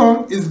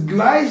Errettung ist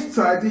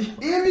gleichzeitig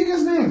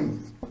ewiges Leben.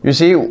 You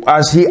see,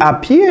 as he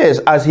appears,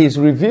 as he's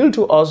revealed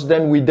to us,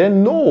 then we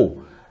then know.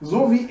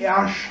 So wie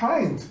er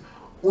erscheint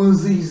und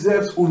sich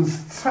selbst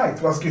uns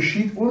zeigt, was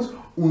geschieht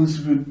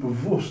uns wird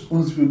bewusst,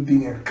 uns wird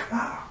Dinge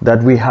klar.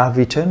 That we have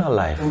eternal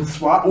life. Und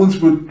zwar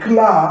uns wird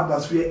klar,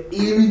 dass wir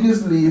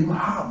ewiges Leben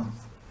haben.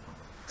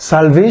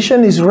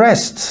 Salvation is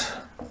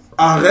rest.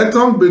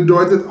 Errettung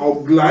bedeutet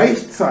auch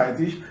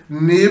gleichzeitig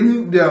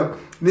neben dem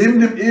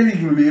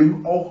ewigen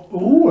Leben auch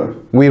Ruhe.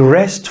 We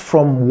rest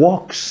from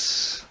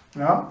works.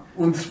 Ja?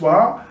 Und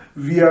zwar,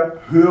 wir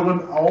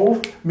hören auf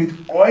mit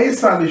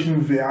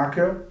äußerlichen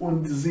Werken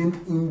und sind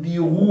in die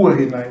Ruhe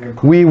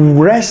hineingekommen.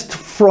 We rest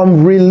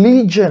from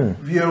religion.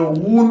 Wir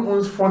ruhen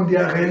uns von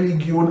der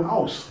Religion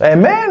aus.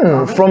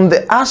 Amen. From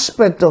the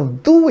aspect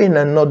of doing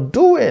and not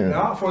doing.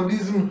 Ja, von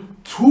diesem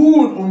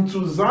Tun, um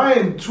zu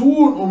sein,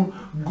 tun, um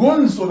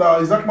Gunst oder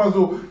ich sag mal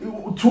so,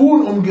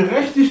 tun, um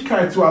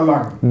Gerechtigkeit zu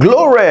erlangen.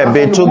 Glory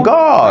be to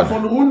God.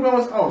 Davon ruhen wir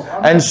uns aus.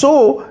 Amen. And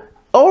so,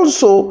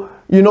 also,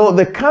 you know,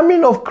 the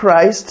coming of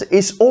Christ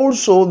is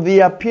also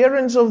the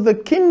appearance of the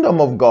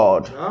kingdom of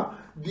God. Ja,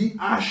 die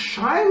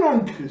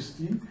Erscheinung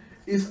Christi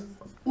ist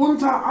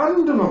unter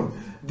anderem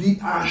die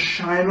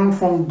Erscheinung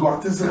von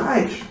Gottes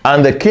Reich.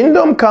 And the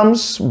kingdom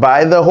comes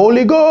by the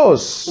Holy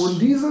Ghost. Und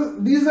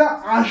diese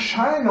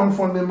Erscheinung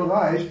von dem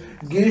Reich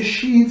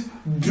geschieht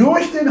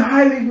durch den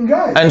Heiligen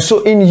Geist. And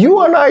so in you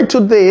and I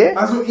today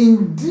Also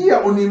in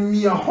dir und in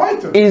mir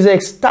heute is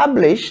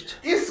established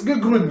ist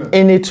gegründet.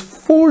 in its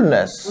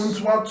fullness Und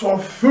zwar zur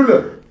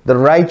Fülle. the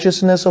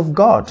righteousness of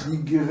God.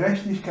 Die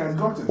Gerechtigkeit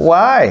Gottes.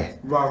 Why?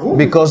 Warum?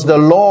 Because the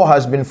law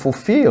has been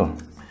fulfilled.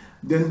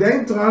 Denn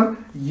denkt dran,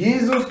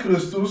 Jesus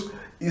Christus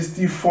ist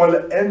die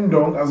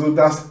Vollendung, also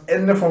das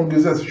Ende vom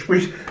Gesetz.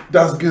 Sprich,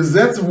 das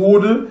Gesetz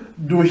wurde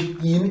durch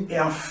ihn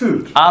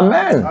erfüllt.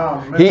 Amen.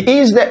 Amen. He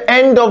is the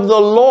end of the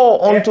law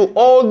unto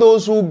all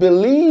those who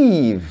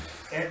believe.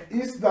 Er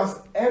ist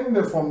das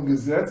Ende vom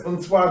Gesetz,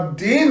 und zwar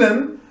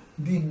denen,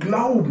 die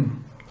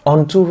glauben.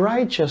 Unto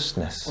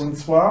righteousness. Und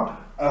zwar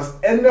das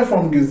Ende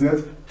vom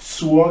Gesetz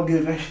zur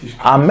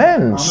Gerechtigkeit.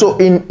 Amen. So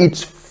in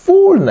its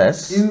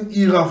fullness, in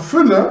ihrer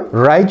Fülle,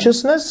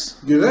 righteousness,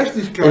 is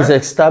Gerechtigkeit,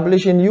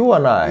 established in you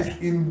and I.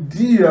 ist in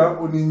dir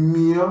und in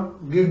mir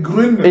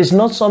gegründet. It's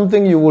not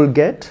something you will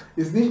get.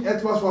 Ist nicht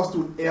etwas, was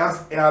du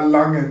erst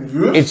erlangen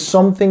wirst. It's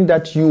something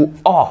that you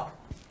are.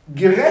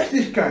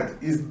 Gerechtigkeit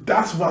ist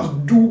das, was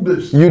du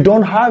bist. You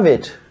don't have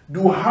it.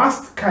 Du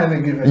hast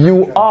keine Gerechtigkeit.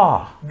 You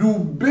are Du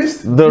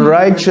bist the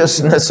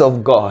righteousness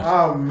of God.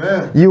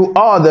 Amen. You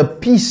are the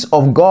peace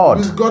of Du God.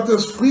 bist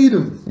Gottes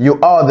Frieden. You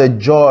are the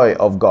joy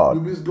of Du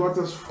God. bist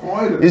Gottes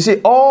Freude. You see,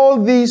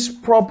 all these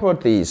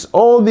properties,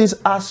 all these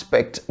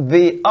aspects,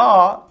 they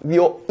are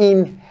your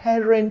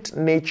inherent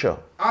nature.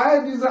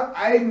 All diese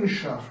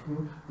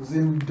Eigenschaften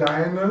sind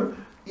deine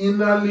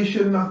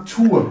innerliche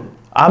Natur.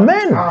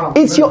 Amen. Amen.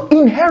 It's your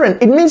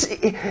inherent. It means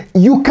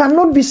you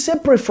cannot be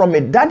separate from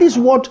it. That is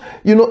what,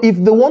 if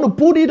they want to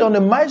put it on a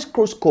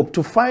microscope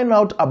to find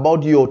out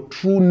about your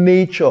true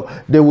nature,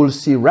 they will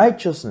see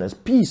righteousness,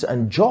 peace,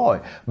 and joy.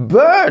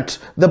 But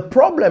the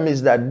problem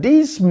is that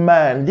this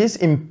man, this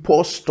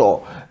impostor,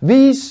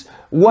 this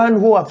one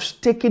who has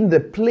taken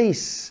the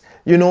place,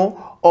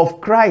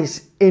 of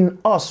Christ in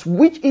us,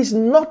 which is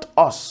not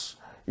us,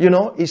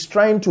 is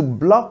trying to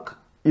block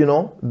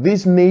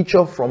this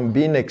nature from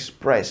being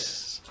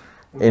expressed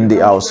in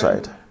the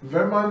outside.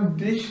 Wenn man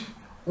dich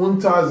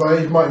unter,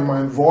 sage ich mal in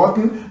meinen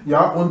Worten,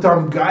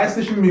 unterm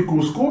geistlichen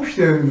Mikroskop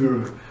stellen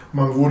würde,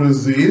 man würde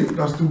sehen,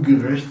 dass du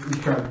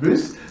Gerechtigkeit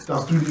bist,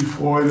 dass du die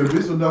Freude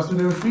bist und dass du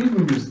den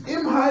Frieden bist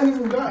im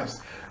Heiligen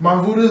Geist.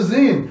 Man würde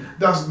sehen,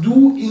 dass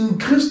du in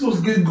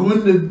Christus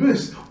gegründet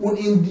bist und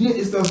in dir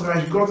ist das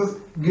Reich Gottes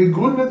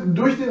gegründet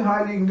durch den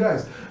Heiligen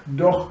Geist.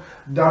 Doch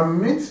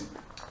damit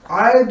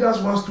all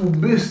das, was du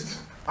bist,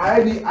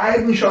 all die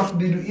Eigenschaften,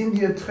 die du in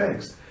dir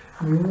trägst,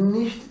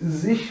 nicht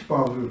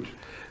sichtbar wird,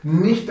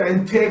 nicht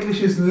dein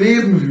tägliches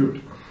Leben wird,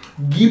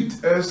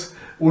 gibt es,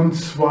 und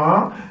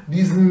zwar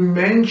diesen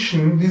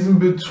Menschen, diesen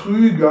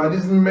Betrüger,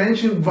 diesen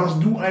Menschen, was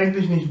du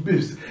eigentlich nicht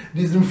bist,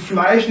 diesen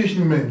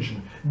fleischlichen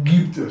Menschen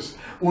gibt es.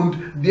 Und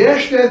der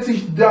stellt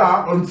sich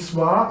dar, und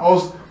zwar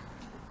aus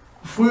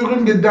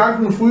früheren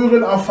Gedanken,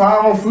 früheren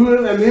Erfahrungen,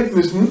 früheren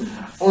Erlebnissen,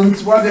 und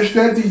zwar der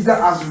stellt sich da,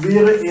 als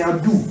wäre er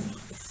du.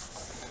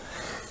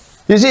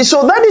 You see,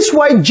 so that is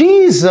why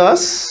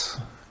Jesus,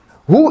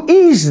 who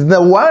is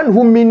the one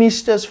who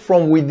ministers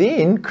from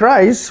within,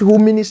 Christ, who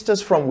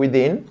ministers from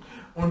within,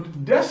 und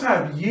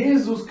deshalb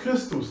Jesus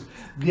Christus,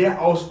 der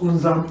aus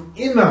unserem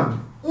Innern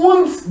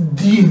uns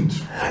dient.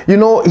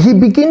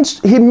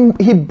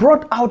 he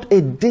brought out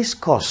a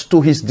discourse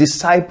to his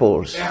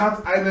disciples.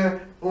 Hat eine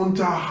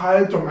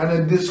Unterhaltung,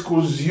 eine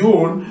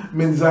Diskussion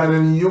mit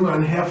seinen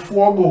Jüngern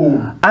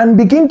hervorgehoben. And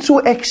begin to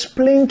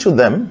explain to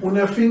them. Und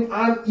fing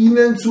an,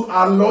 ihnen zu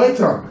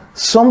erläutern.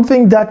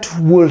 Something that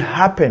will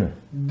happen.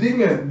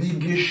 Dinge, die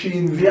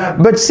geschehen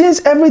werden. But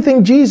since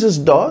everything Jesus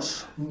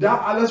does,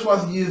 da alles,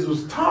 was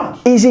Jesus tat,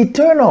 is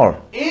eternal.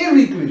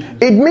 Ewiglich.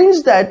 It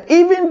means that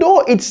even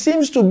though it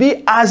seems to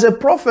be as a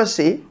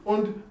prophecy,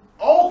 und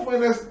auch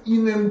wenn es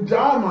ihnen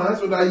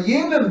damals oder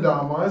jenen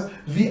damals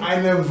wie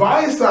eine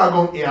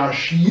Weissagung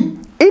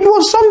erschien, it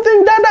was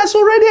something that has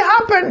already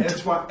happened.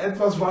 Es war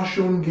etwas, was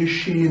schon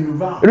geschehen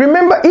war.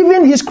 Remember,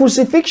 even his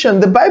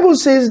crucifixion, the Bible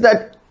says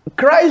that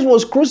Christ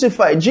was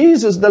crucified.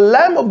 Jesus, the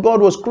Lamb of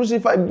God, was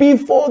crucified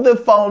before the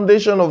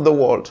foundation of the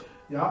world.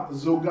 Ja,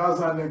 sogar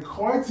seine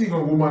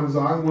Kreuzigung, wo man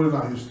sagen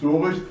würde,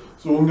 historisch,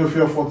 so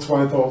ungefähr vor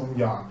 2000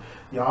 Jahren.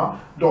 Ja,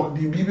 doch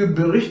die Bibel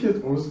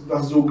berichtet uns,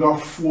 dass sogar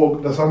vor,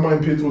 das haben wir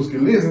in Petrus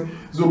gelesen,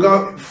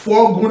 sogar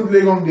vor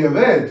Grundlegung der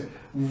Welt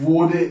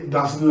wurde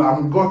das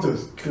Lamm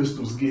Gottes,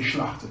 Christus,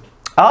 geschlachtet.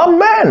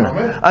 Amen.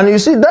 Amen. And you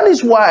see, that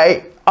is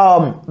why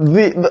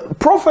the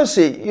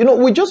prophecy,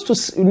 we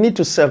just need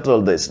to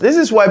settle this. This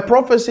is why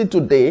prophecy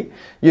today,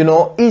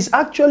 is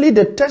actually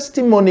the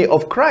testimony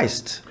of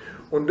Christ.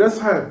 Und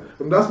deshalb,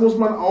 und das muss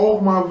man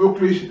auch mal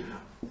wirklich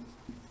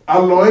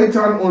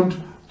erläutern und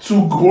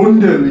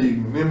zugrunde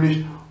legen,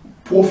 nämlich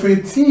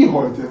Prophetie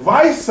heute,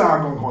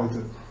 Weissagung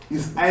heute,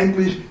 ist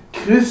eigentlich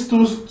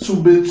Christus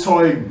zu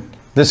bezeugen.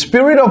 The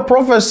spirit of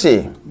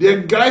prophecy,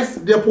 der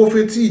Geist der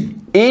Prophetie,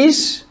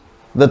 is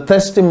the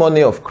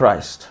testimony of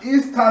Christ.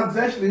 Ist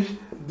tatsächlich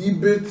die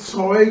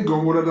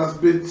Bezeugung oder das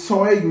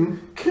Bezeugen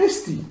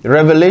Christi.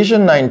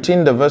 Revelation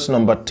 19, the verse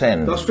number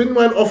 10. Das finden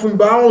wir in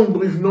Offenbarung,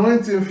 Brief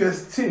 19,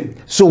 Vers 10.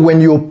 So when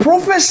you're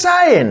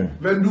prophesying,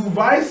 wenn du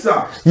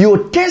weissagst,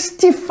 you're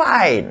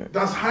testifying.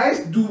 Das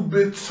heißt, du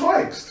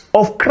bezeugst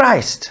of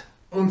Christ.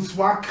 Und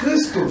zwar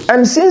Christus.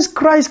 And since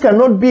Christ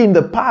cannot be in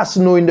the past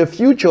nor in the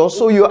future,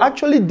 so you're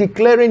actually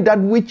declaring that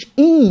which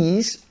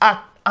is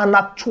an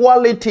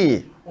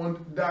actuality. Und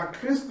da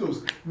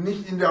Christus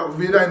nicht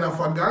weder in der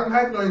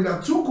Vergangenheit noch in der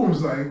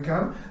Zukunft sein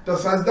kann,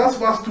 das heißt, das,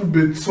 was du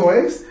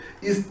bezeugst,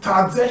 ist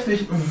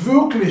tatsächlich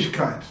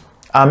Wirklichkeit.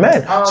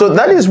 Amen. So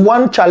that is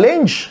one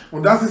challenge.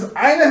 Und das ist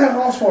eine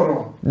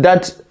Herausforderung.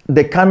 That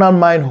the carnal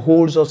mind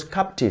holds us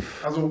captive.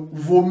 Also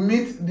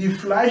womit die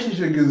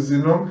fleischliche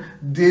Gesinnung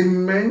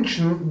den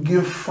Menschen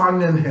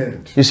gefangen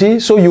hält. You see,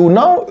 so you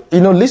now,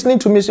 listening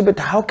to me say, but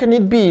how can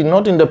it be?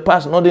 Not in the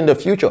past, not in the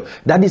future.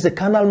 That is the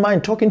carnal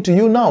mind talking to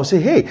you now. Say,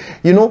 hey,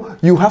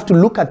 you have to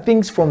look at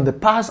things from the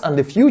past and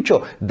the future.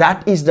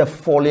 That is the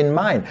fallen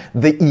mind.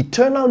 The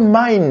eternal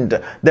mind,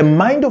 the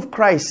mind of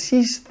Christ,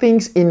 sees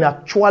things in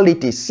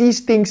actuality, sees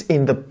things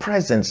in the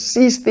present,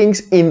 sees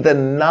things in the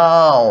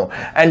now.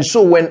 And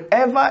so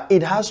whenever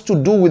it has to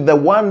do with the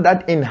one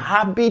that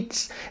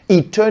inhabits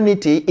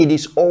eternity, it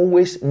is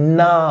always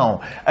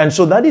now. And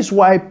so that is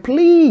why,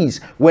 please,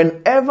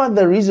 whenever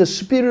there is a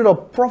spirit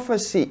of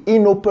prophecy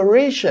in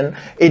operation,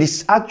 it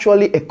is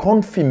actually a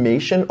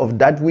confirmation of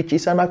that which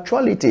is an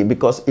actuality,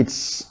 because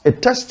it's a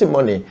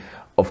testimony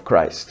of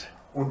Christ.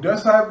 Und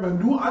deshalb, wenn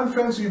du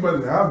anfängst über,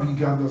 wie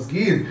kann das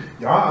gehen?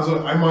 Ja,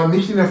 also einmal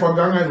nicht in der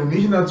Vergangenheit und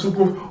nicht in der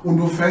Zukunft, und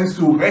du fängst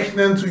zu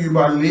rechnen, zu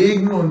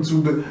überlegen und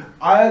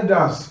all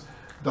das,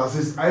 das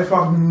ist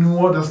einfach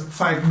nur, das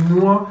zeigt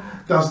nur,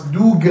 dass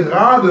du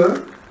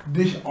gerade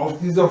dich auf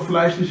dieser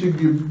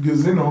fleischlichen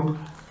Gesinnung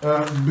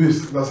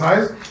bist. Das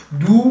heißt,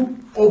 du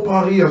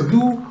operierst,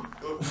 du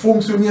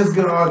funktionierst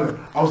gerade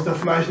aus dem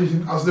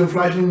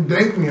fleischlichen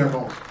Denken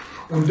heraus.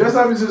 Und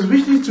deshalb ist es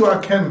wichtig zu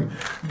erkennen,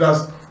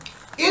 dass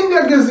in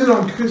der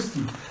Gesinnung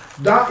Christi,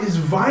 da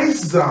ist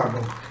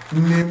Weissagung,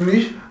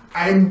 nämlich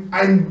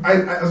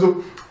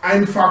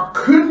eine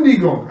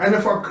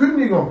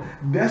Verkündigung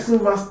dessen,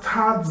 was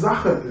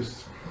Tatsache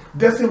ist,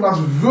 dessen, was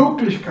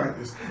Wirklichkeit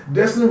ist,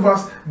 dessen,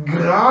 was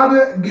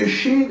gerade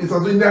geschehen ist,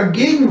 also in der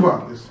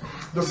Gegenwart ist.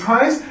 Das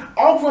heißt,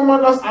 auch wenn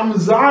man das am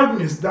Sagen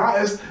ist, da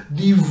es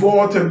die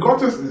Worte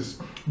Gottes ist,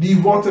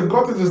 die Worte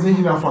Gottes ist nicht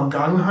in der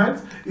Vergangenheit,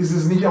 ist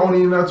es nicht auch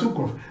nicht in der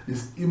Zukunft,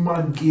 ist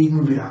immer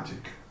gegenwärtig.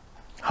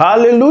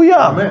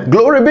 Hallelujah. Amen.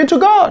 Glory be to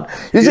God.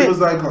 You see,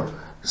 sei Gott.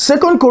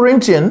 2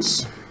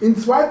 Corinthians In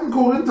 2.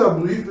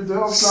 Korintherbrief,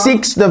 bitte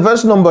aufschlagen. 6, the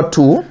verse number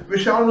 2. Wir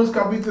schauen uns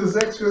Kapitel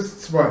 6,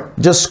 Vers 2.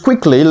 Just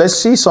quickly, let's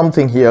see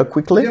something here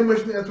quickly. Wir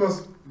möchten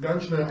etwas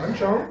ganz schnell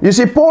anschauen. You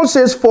see, Paul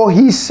says, for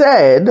he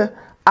said,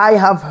 I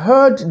have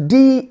heard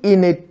thee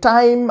in a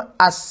time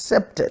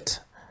accepted,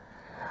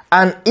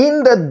 and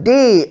in the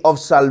day of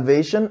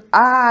salvation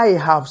I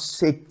have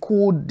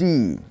secured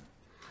thee.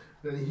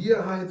 Denn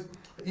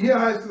hier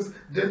heißt es,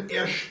 denn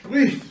er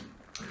spricht,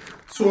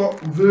 zur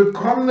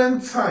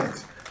willkommenen Zeit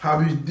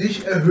habe ich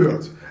dich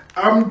erhört.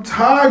 Am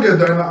Tage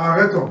deiner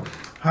Errettung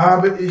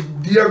habe ich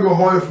dir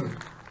geholfen.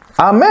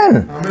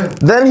 Amen. Amen.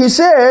 Then he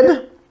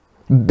said,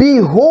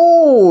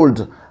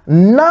 behold,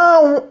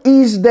 now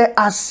is the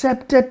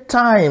accepted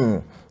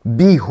time.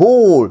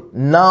 Behold,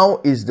 now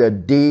is the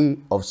day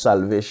of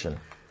salvation.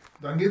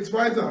 Dann geht's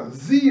weiter.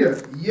 Siehe,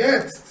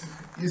 jetzt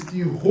ist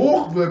die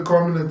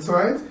hochwillkommene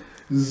Zeit.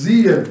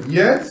 Siehe,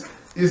 jetzt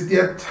ist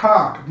der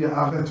Tag der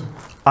Errettung.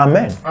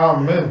 Amen.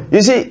 Amen.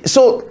 You see,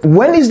 so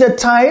when is the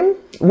time?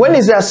 When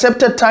is the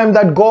accepted time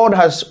that God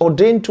has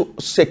ordained to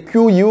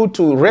secure you,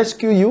 to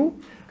rescue you?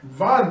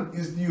 Wann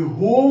ist die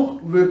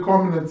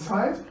hochwillkommene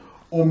Zeit,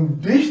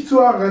 dich zu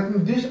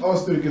erretten, dich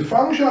aus der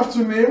Gefangenschaft zu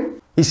nehmen?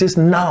 He says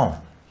now.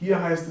 Hier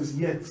heißt es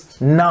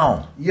jetzt.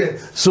 Now.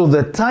 Jetzt. So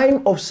the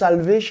time of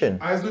salvation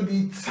Also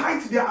die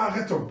Zeit der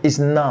Errettung is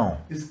now.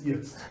 ist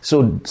jetzt.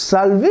 So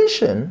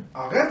salvation,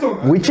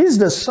 Errettung, which is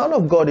the Son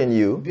of God in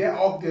you, der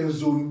auch der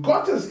Sohn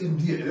Gottes in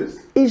dir ist,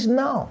 is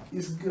now.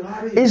 ist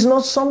gerade It's jetzt.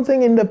 not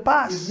something in the Ist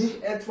past.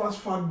 nicht etwas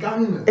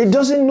Vergangenes. It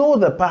doesn't know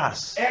the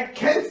past. Er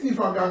kennt die It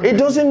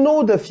Vergangenheit. doesn't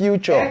know the Er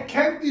future.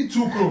 kennt die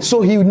Zukunft.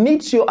 So he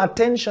needs your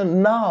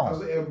attention now.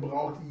 Also er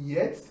braucht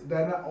jetzt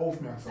deine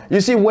Aufmerksamkeit. You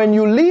see, when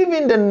you live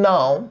in the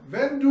now,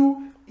 Wenn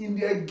du in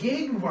der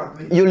Gegenwart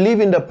lebst, you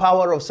live in the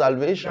power of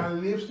salvation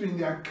dann lebst du in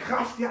der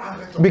Kraft der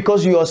Errettung.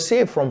 because you are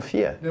saved from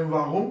fear. Denn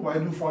warum?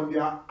 Weil du von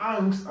der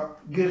Angst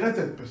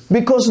gerettet bist.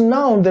 Because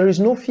now there is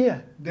no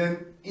fear. Denn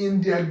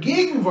in der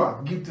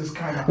Gegenwart gibt es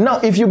keine Angst. Now,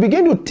 if you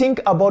begin to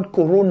think about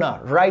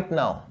Corona right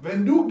now,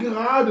 Wenn du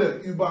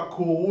gerade über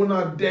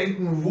Corona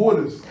denken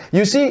würdest,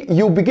 you see,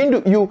 you begin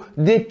to,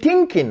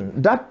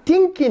 that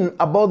thinking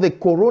about the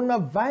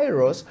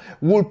coronavirus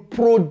will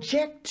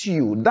project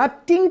you.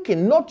 That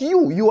thinking, not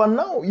you,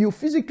 you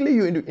physically,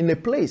 you're in a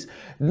place.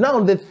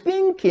 Now, the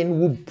thinking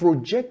will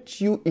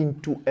project you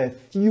into a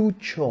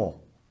future.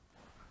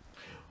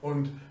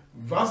 und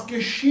was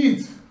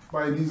geschieht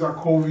bei dieser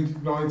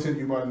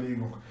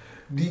Covid-19-Überlegung?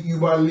 Die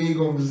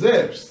Überlegung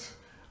selbst,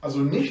 also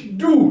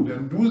nicht du,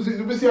 denn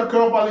du bist ja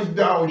körperlich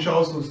da und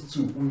schaust uns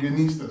zu und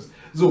genießt es.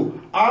 So,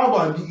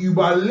 aber die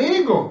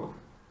Überlegung,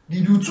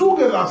 die du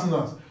zugelassen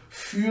hast,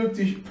 führt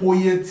dich,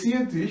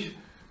 projiziert dich,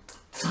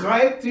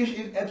 treibt dich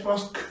in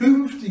etwas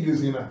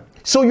Künftiges hinein.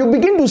 So you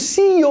begin to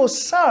see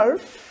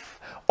yourself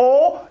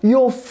or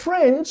your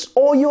friends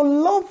or your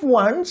loved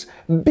ones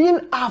being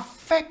affected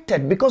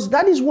affected because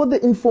that is what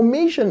the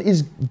information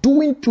is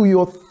doing to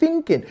your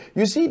thinking.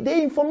 You see,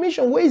 the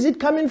information, where is it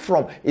coming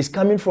from? It's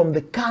coming from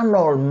the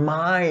carnal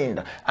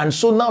mind. And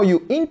so now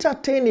you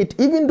entertain it,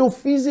 even though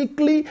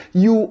physically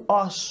you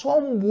are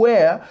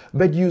somewhere,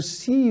 but you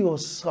see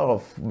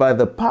yourself by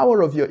the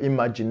power of your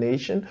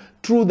imagination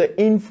through the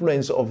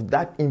influence of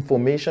that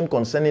information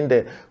concerning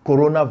the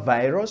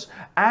coronavirus.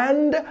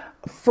 And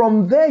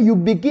from there, you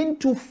begin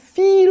to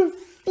feel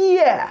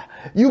fear.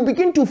 You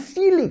begin to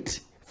feel it,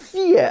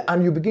 fear,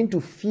 and you begin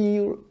to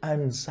feel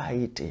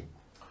anxiety.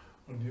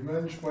 Und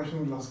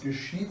dementsprechend, was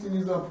geschieht in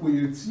dieser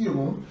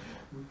Projizierung,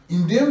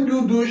 indem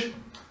du durch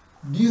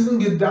diesen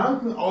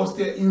Gedanken aus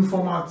der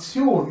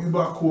Information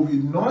über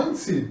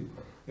Covid-19,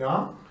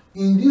 ja,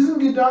 in diesen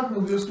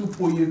Gedanken wirst du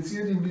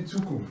projiziert in die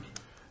Zukunft.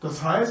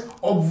 Das heißt,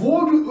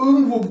 obwohl du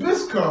irgendwo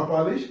bist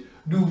körperlich,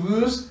 du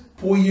wirst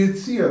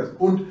projiziert.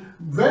 Und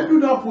wenn du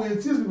da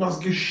projizierst, was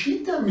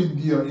geschieht denn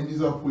mit dir in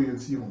dieser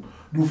Projizierung?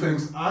 Du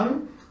fängst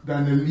an,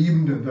 deine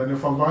Liebenden, deine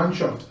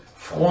Verwandtschaft,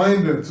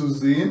 Freunde zu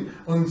sehen,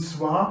 und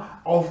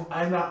zwar auf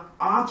eine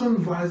Art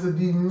und Weise,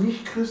 die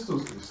nicht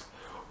Christus ist.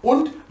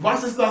 Und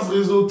was ist das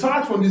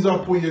Resultat von dieser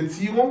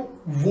Projizierung,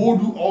 wo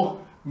du auch,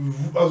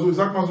 also ich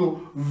sag mal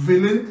so,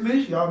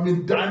 willentlich, ja,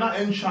 mit deiner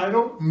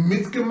Entscheidung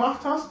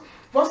mitgemacht hast?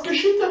 Was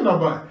geschieht denn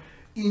dabei?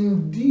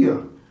 In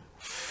dir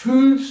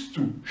fühlst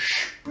du,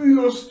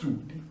 spürst du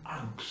die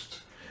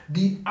Angst.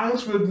 Die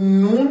Angst wird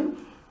nun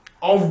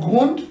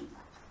aufgrund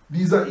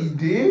dieser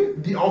Idee,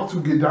 die auch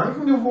zu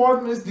Gedanken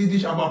geworden ist, die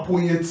dich aber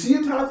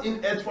projiziert hat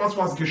in etwas,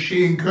 was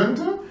geschehen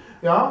könnte,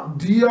 ja,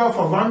 dir,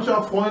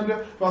 Verwandtschaft, Freunde,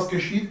 was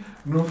geschieht,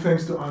 nun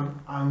fängst du an,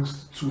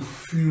 Angst zu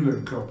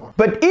fühlen, Körper.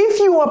 But if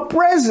you are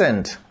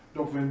present,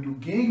 Doch wenn du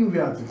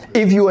gegenwärtig bist,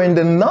 if you are in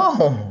the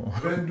now,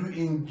 wenn du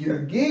in der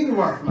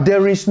Gegenwart bleibst,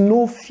 there is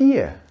no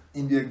fear.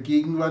 in der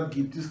Gegenwart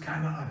gibt es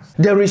keine Angst.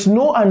 There is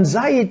no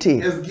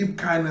anxiety. Es gibt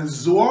keine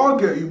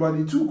Sorge über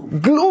die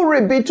Zukunft.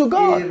 Glory be to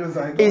God. Ehre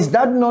sei Gott. Is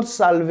that not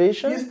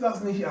salvation? Ist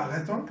das nicht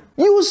Errettung?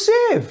 You are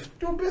saved.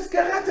 Du bist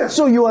gerettet.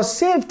 So you are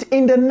saved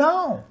in the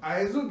now.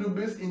 Also du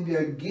bist in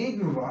der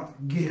Gegenwart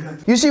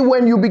gerettet. You see,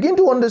 when you begin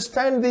to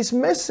understand this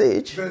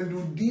message, Wenn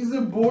du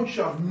diese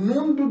Botschaft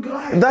nun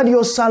begreifst, that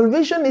your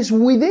salvation is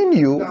within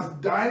you dass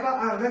deine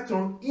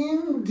Errettung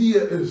in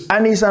dir ist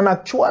and is an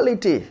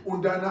actuality,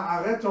 und deine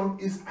Errettung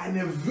ist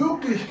eine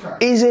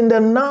Wirklichkeit. is in the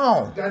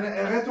now. Deine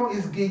Errettung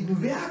ist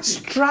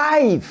gegenwärtig.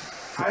 Strive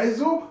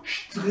Also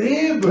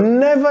strebe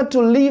never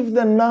to leave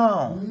the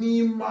now.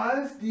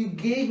 niemals die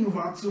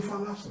Gegenwart zu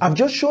verlassen. I've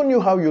just shown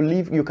you how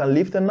you can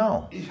live the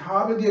now. Ich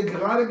habe dir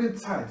gerade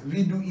gezeigt,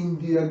 wie du in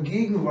der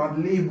Gegenwart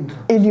leben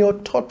kannst. In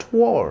your thought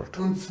world.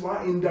 Und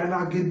zwar in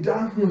deiner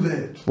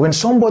Gedankenwelt. When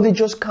somebody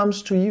just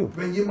comes to you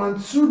Wenn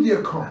jemand zu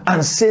dir kommt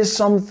and says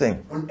something,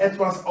 und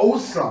etwas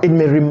aussagt, it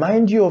may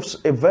remind you of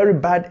a very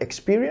bad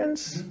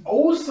experience. die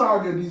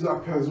Aussage dieser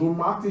Person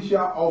mag dich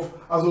ja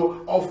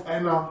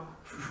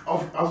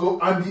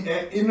an die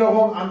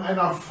Erinnerung an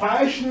einer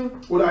falschen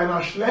oder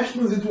einer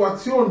schlechten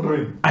Situation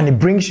bringen. And it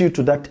brings you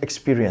to that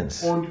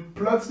experience. Und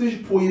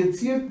plötzlich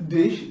projiziert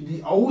dich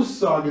die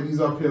Aussage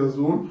dieser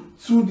Person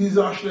zu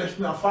dieser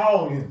schlechten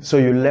Erfahrung hin. So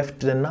you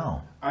left the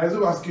now.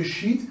 Also was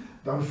geschieht?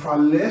 Dann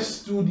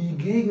verlässt du die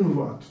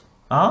Gegenwart.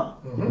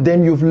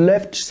 Then you've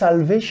left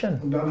salvation.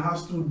 Und dann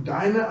hast du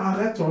deine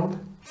Errettung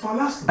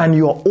verlassen. And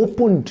you are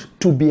opened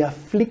to be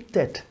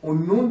afflicted.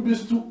 Und nun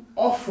bist du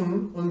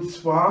offen, und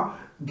zwar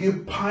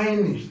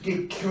gepeinigt,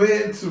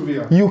 gequält zu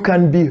werden. You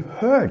can be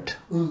hurt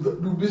Und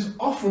du bist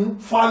offen,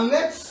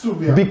 verletzt zu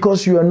werden.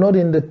 because you are not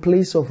in the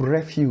place of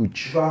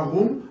refuge.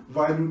 Warum?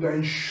 Weil du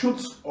deinen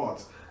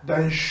Schutzort,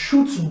 deinen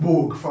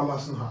Schutzburg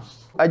verlassen hast.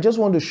 I just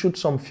want to shoot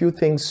some few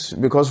things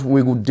because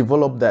we will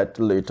develop that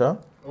later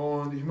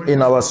Und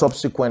in our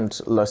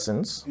subsequent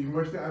lessons. ich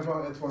möchte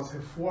einfach etwas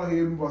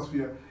hervorheben, was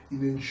wir in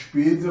den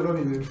späteren,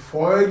 in den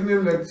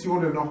folgenden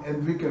Lektionen noch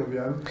entwickeln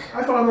werden.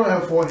 Einfach nur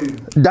hervorheben.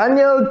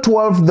 Daniel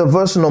 12, the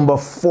verse number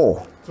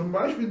 4. Zum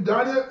Beispiel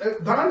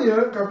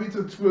Daniel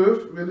Kapitel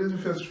 12, wir lesen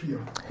Vers 4.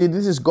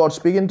 This is God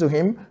speaking to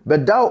him.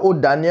 But thou, O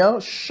Daniel,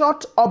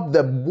 shut up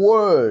the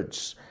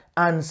words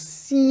and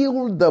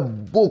seal the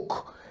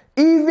book,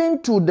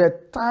 even to the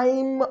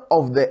time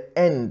of the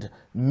end.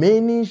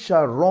 Many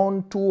shall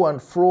run to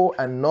and fro,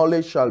 and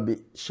knowledge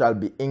shall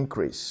be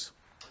increased.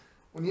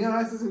 Und hier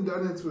heißt es in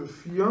Daniel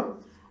 12,4: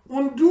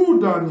 Und du,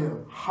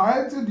 Daniel,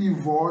 halte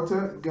die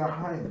Worte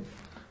geheim,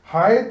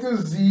 halte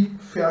sie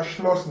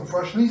verschlossen,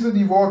 verschließe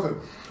die Worte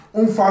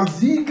und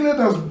versiegle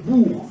das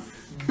Buch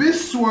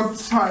bis zur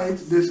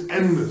Zeit des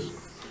Endes.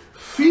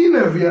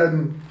 Viele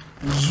werden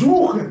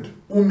suchend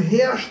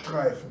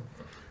umherstreifen,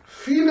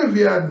 viele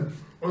werden,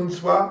 und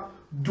zwar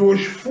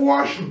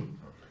durchforschen.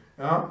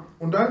 Ja?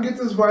 Und dann geht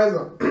es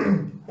weiter.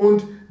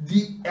 Und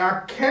die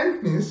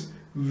Erkenntnis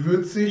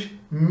wird sich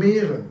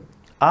mehren.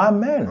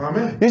 Amen.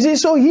 Amen. You see,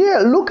 so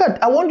here, look at,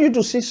 I want you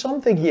to see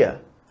something here.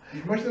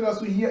 Ich möchte, dass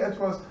du hier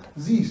etwas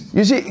siehst.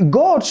 You see,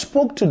 God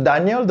spoke to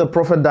Daniel, the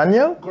prophet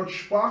Daniel. Gott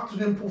sprach zu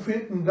dem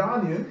Propheten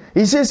Daniel.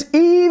 He says,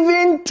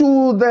 even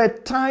to the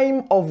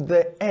time of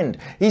the end.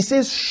 He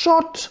says,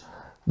 shut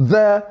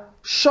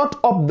shut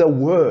up the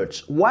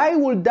words. Why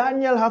will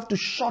Daniel have to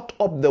shut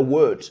up the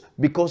words?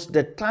 Because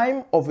the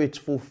time of its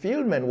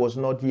fulfillment was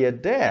not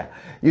yet there.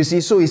 You see,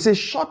 so he says,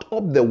 shut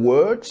up the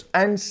words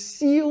and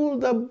seal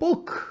the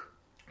book.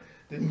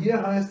 Denn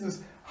hier heißt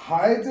es,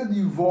 halte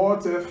die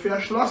Worte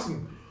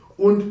verschlossen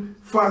und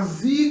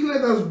versiegle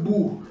das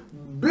Buch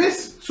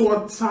bis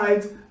zur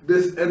Zeit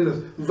des Endes.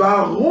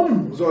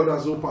 Warum soll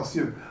das so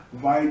passieren?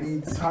 Weil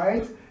die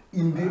Zeit,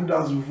 in der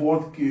das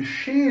Wort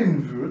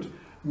geschehen wird,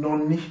 noch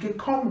nicht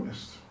gekommen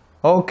ist.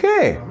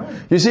 Okay. Amen.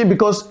 You see,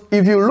 because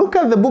if you look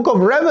at the book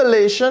of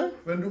Revelation,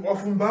 Wenn du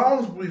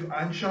Offenbarungsbrief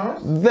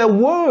anschaust, the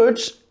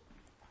words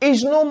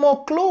is no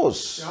more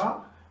closed.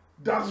 ja,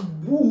 das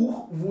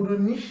Buch wurde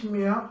nicht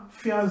mehr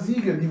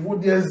versiegelt.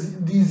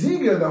 Die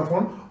Siegel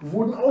davon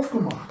wurden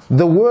aufgemacht.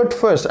 The word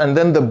first and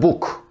then the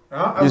book.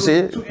 Ja, You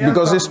see,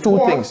 because it's two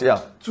Wort, things,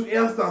 yeah.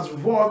 Zuerst das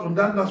Wort und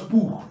dann das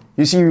Buch.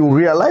 You see,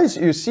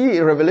 you see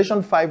in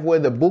Revelation 5 where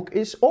the book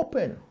is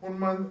open. Und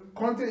man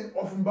konnte in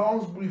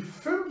Offenbarungsbrief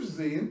 5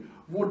 sehen,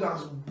 wo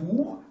das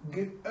Buch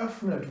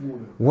geöffnet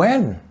wurde.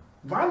 When?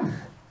 Wann?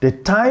 The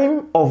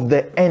time of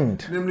the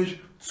end.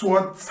 Nämlich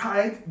zur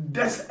Zeit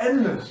des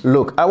Endes.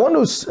 Look, I want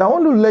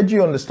to let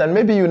you understand.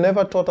 Maybe you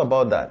never thought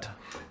about that.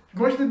 Ich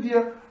möchte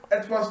dir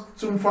etwas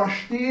zum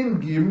Verstehen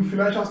geben.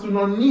 Vielleicht hast du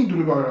noch nie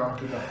drüber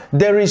nachgedacht.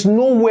 There is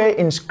nowhere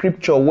in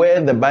Scripture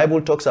where the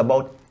Bible talks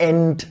about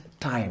end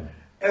time.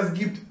 Es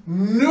gibt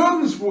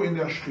nirgendwo in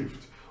der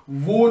Schrift,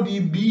 wo die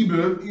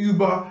Bibel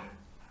über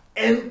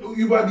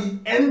die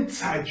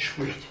Endzeit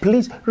spricht.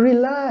 Please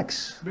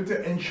relax.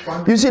 Bitte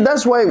entspannt. You see,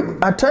 that's why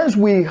at times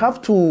we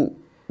have to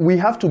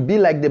be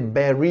like the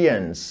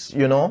Bereans,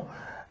 you know.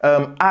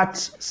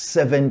 Acts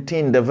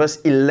 17, the verse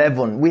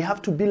 11. We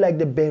have to be like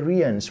the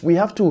Bereans. We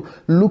have to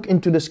look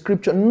into the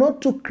scripture,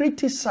 not to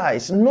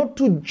criticize, not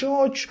to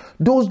judge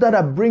those that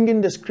are bringing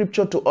the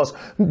scripture to us,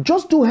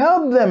 just to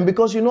help them,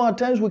 because, you know, at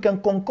times we can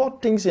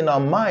concoct things in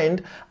our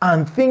mind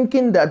and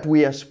thinking that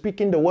we are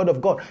speaking the word of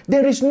God.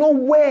 There is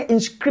nowhere in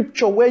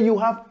scripture where you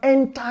have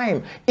end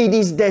time. It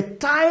is the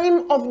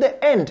time of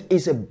the end.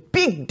 Is a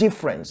big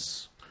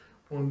difference.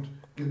 Und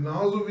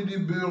genauso wie die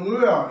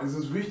Berührer ist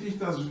es wichtig,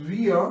 dass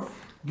wir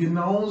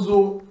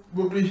genauso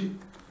wirklich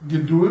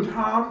Geduld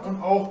haben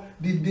und auch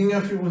die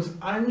Dinge für uns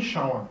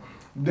anschauen.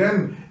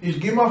 Denn,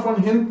 ich gehe mal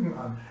von hinten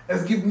an,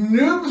 es gibt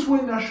nirgendwo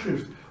in der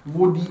Schrift,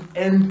 wo die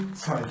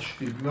Endzeit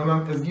steht,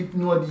 sondern es gibt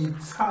nur die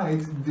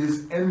Zeit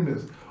des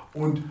Endes.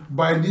 Und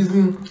bei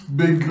diesen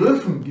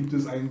Begriffen gibt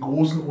es einen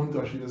großen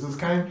Unterschied. Es ist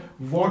keine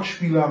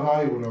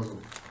Wortspielerei oder so.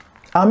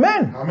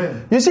 Amen.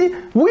 Amen. You see,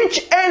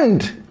 which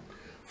end?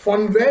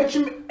 Von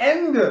welchem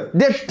Ende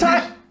The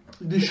spricht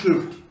die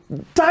Schrift?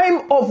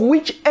 Time of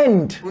which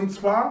end? Und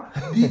zwar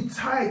die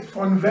Zeit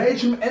von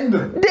welchem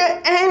Ende?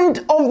 The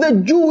end of the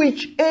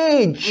Jewish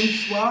Und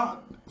age,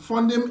 zwar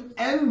von dem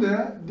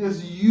Ende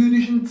des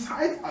jüdischen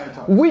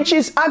Zeitalters. which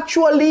is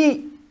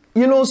actually,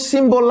 you know,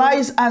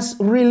 symbolized as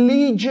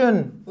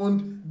religion.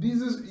 Und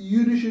dieses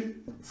jüdische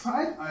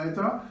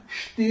Zeitalter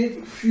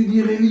steht für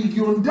die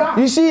Religion da.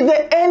 You see,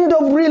 the end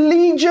of Das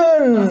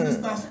religion,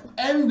 ist das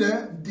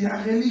Ende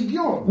der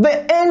Religion. the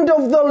end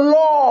of the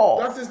law,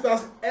 Das ist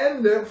das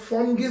Ende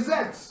vom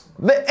Gesetz.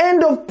 the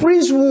end of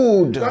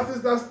priesthood, Das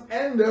ist das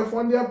Ende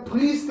von der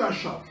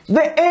Priesterschaft. the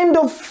end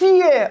of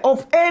fear,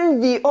 of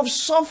envy, of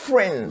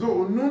suffering. So,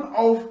 und nun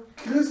auf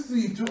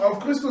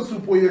Christus zu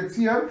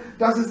projizieren,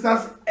 das ist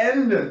das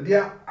Ende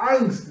der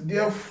Angst,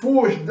 der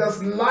Furcht,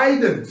 des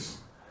Leidens.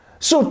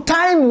 So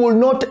time will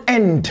not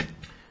end.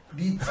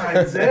 Die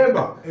Zeit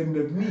selber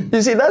endet nie.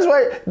 You see, that's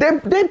why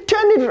they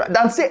turn it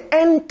and say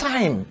end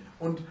time.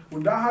 Und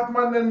da hat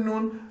man dann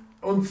nun,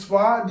 und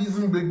zwar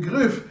diesen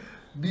Begriff,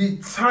 die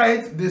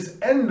Zeit des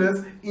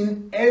Endes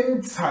in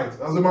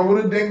Endzeit. Also man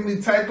würde denken, die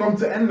Zeit kommt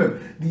zu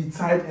Ende. Die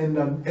Zeit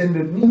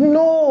endet nie.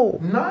 No.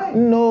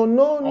 Nein. No,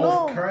 no,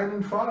 Auf no.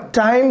 keinen Fall.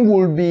 Time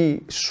will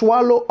be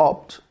swallowed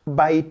up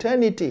by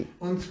eternity.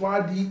 Und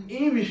zwar die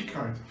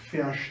Ewigkeit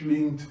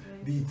verschlingt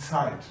die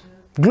Zeit.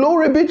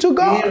 Glory be to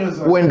God.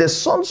 When the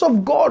sons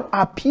of God Wenn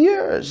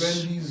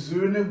appears. die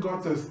Söhne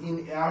Gottes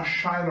in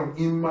Erscheinung,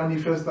 in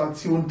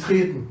Manifestation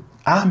treten.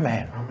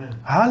 Amen. Amen.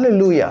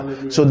 Hallelujah.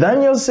 So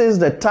Daniel says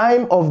the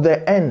time of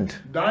the end.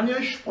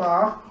 Daniel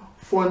sprach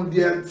von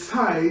der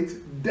Zeit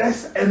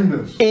des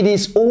Endes. It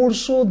is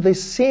also the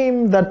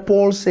same that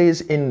Paul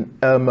says in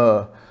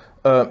 2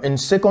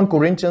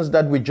 Corinthians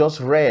that we just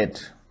read.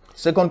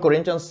 2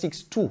 Corinthians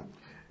 6:2.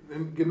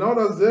 Genau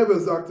dasselbe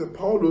sagte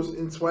Paulus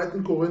in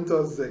 2.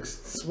 Korinther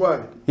 6,2.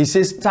 He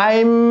says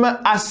time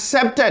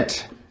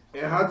accepted.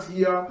 Hat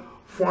hier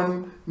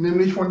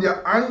nämlich von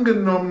der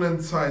angenommenen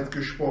Zeit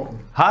gesprochen.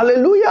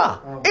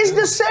 Hallelujah. It's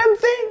the same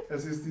thing.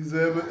 Es ist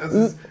dieselbe,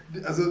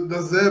 also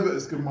dasselbe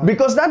ist gemeint.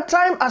 Because that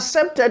time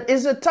accepted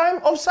is a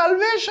time of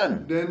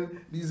salvation. Denn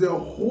diese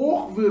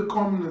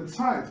hochwillkommene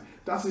Zeit,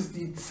 das ist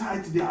die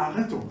Zeit der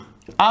Errettung.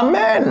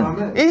 Amen.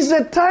 Amen. It's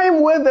a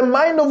time where the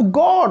mind of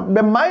God,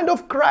 the mind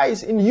of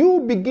Christ in you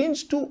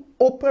begins to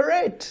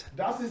operate.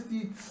 Das ist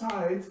die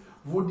Zeit,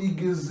 wo die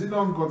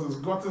Gesinnung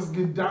Gottes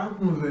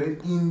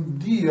Gedankenwelt in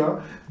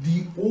dir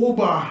die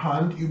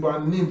Oberhand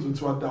übernimmt, und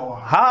zwar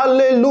dauerhaft.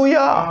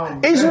 Hallelujah. Amen.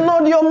 It's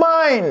not your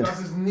mind. Das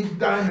ist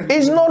nicht deine It's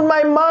Gesinnung. not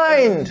my Das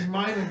ist mind. nicht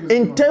meine In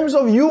Gesinnung. terms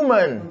of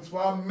human, Und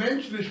zwar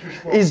menschlich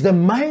gesprochen. it's the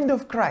mind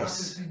of Das Christ.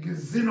 ist die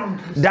Gesinnung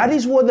Christi. That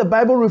is what the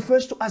Bible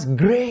refers to as Aber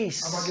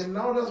grace.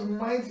 genau das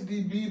meint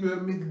die Bibel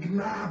mit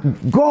Gnade.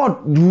 God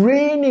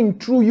reigning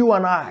through you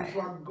and Und I.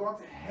 zwar Gott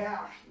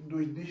herrscht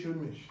durch dich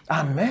und mich.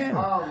 Amen.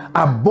 Amen.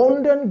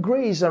 Abundant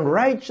grace and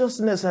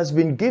righteousness has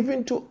been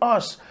given to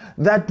us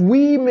that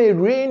we may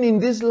reign in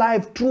this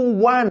life through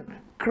one,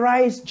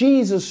 Christ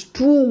Jesus,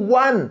 through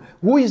one.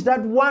 Who is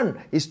that one?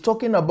 He's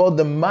talking about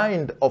the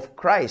mind of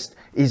Christ.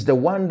 Is the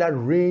one that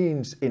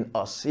reigns in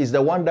us. Is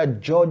the one that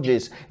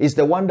judges. Is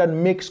the one that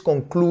makes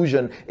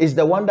conclusion. Is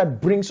the one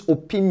that brings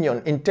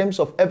opinion in terms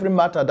of every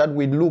matter that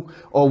we look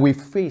or we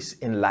face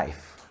in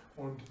life.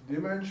 Und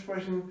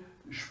dementsprechend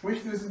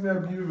spricht es in der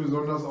Bibel,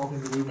 besonders auch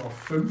in Römer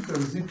 5,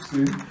 Vers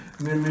 17,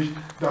 nämlich,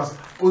 dass,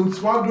 und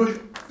zwar durch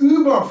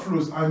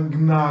Überfluss an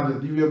Gnade,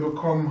 die wir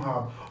bekommen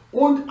haben,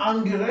 und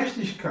an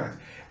Gerechtigkeit,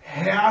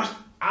 herrscht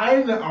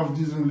eine auf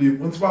diesem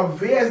Leben. Und zwar,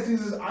 wer ist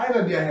dieses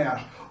eine, der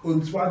herrscht?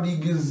 Und zwar die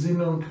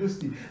Gesinnung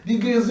Christi. Die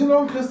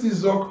Gesinnung Christi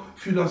sorgt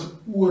für das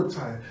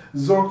Urteil,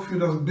 sorgt für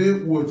das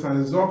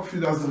Beurteilen, sorgt für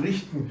das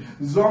Richten,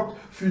 sorgt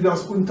für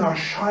das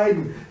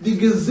Unterscheiden. Die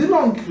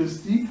Gesinnung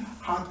Christi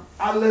hat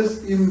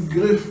alles im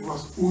Griff,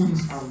 was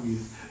uns angeht.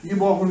 Wir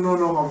brauchen nur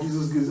noch auf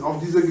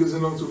diese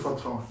Gesinnung zu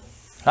vertrauen.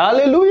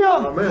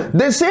 Hallelujah. Amen.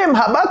 The same,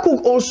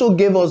 Habakkuk also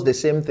gave us the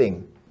same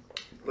thing.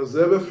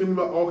 Dasselbe finden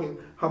wir auch in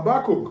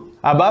Habakkuk.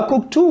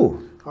 Habakkuk 2.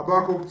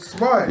 Habakkuk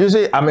 2. You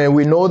see, I mean,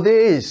 we know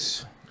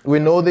this. We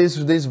know this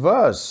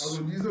verse.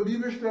 Also diese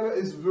Bibelstelle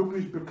ist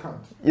wirklich bekannt.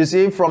 You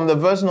see, from the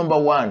verse number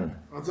 1.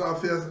 Also ab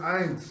Vers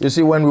 1. You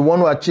see, when we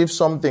want to achieve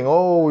something,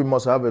 oh, we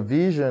must have a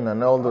vision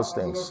and all those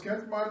Also das things.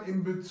 kennt man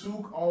in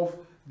Bezug auf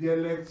der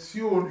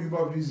Lektion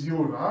über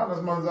Vision. Ja?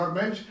 Dass man sagt,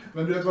 Mensch,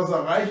 wenn du etwas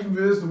erreichen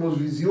willst, du musst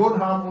Vision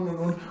haben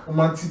und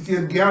man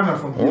zitiert gerne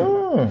von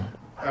hier.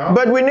 Ja?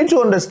 But we need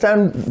to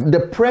understand the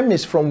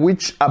premise from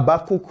which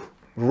Habakkuk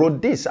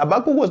wrote this.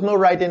 Habakkuk was not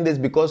writing this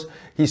because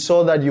he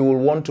saw that you will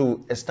want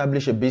to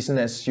establish a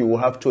business, you will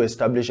have to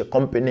establish a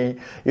company.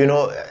 You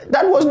know,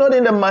 that was not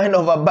in the mind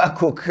of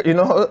Habakkuk. You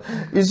know,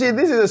 you see,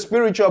 this is a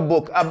spiritual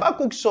book.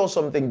 Habakkuk saw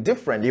something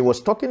different. He was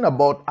talking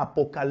about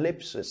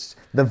apocalypse.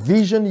 The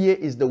vision here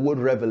is the word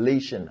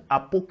revelation,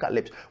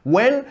 apocalypse.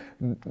 When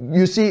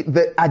you see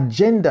the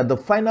agenda, the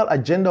final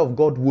agenda of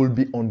God will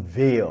be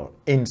unveiled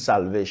in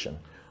salvation.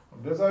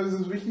 Und deshalb ist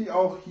es wichtig,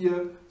 auch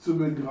hier zu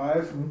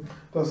begreifen,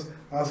 dass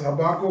als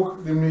Habakkuk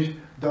nämlich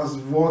das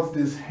Wort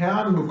des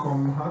Herrn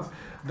bekommen hat,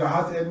 da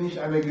hat er nicht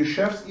eine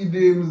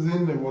Geschäftsidee im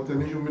Sinn, er wollte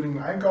nicht unbedingt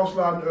einen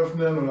Einkaufsladen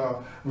öffnen oder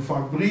eine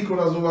Fabrik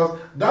oder sowas.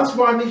 Das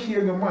war nicht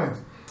hier gemeint,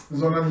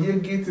 sondern hier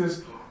geht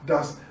es,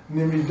 dass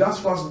nämlich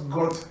das, was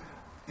Gott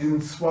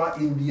zwar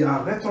in die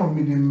Errettung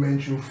mit den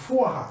Menschen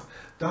vorhat,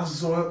 das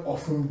soll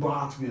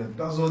offenbart werden,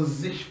 das soll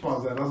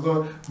sichtbar sein, das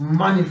soll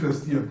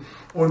manifestieren.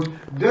 Und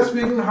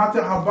deswegen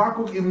hatte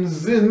Habakkuk im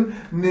Sinn,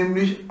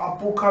 nämlich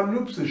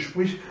Apokalypse,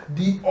 sprich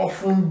die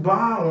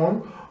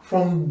Offenbarung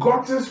von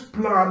Gottes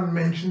Plan,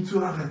 Menschen zu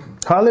erretten.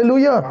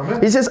 Hallelujah.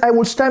 Amen. He says, I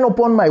will stand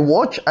upon my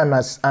watch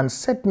and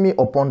set me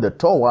upon the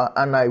tower,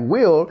 and I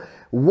will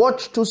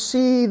watch to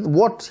see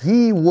what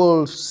he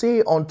will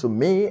say unto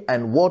me,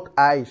 and what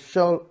I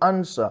shall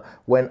answer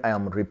when I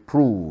am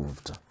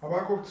reproved.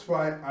 Habakkuk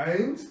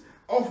 2,1: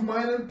 Auf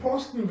meinen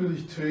Posten will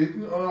ich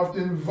treten und auf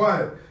den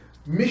Wall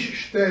mich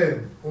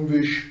stellen und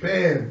will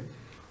spähen,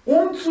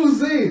 um zu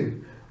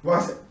sehen,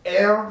 was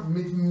er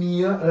mit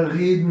mir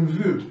reden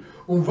wird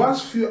und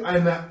was für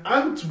eine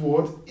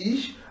Antwort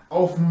ich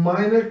auf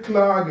meine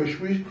Klage,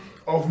 sprich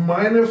auf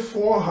meine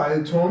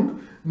Vorhaltung,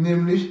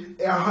 nämlich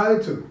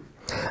erhalte.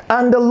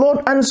 And the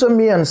Lord answered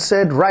me and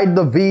said, write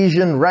the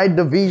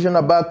vision,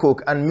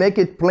 Habakkuk, and make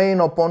it plain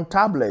upon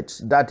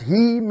tablets, that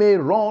he may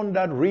run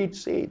that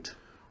reads it.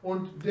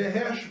 Und der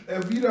Herr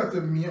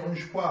erwiderte mir und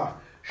sprach,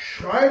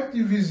 schreib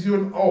die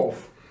Vision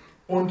auf,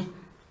 und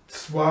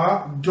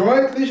zwar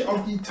deutlich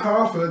auf die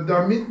Tafel,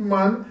 damit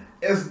man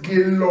es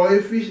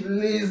geläufig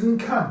lesen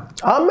kann.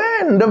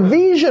 Amen. The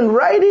vision,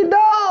 write it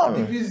Die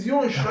down.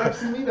 Vision, schreib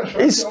sie nieder.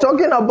 Schreib It's sie auf.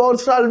 talking about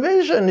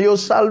salvation, your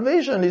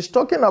salvation. It's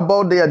talking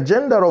about the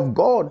agenda of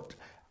God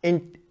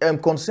in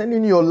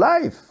concerning your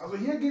life. Also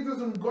hier geht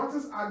es um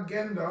Gottes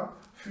Agenda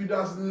für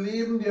das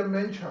Leben der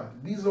Menschheit.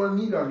 Die soll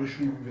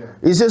niedergeschrieben werden.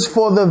 It says,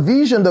 for the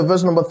vision, the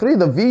verse number 3,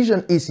 the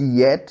vision is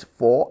yet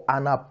for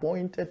an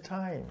appointed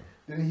time.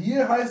 Denn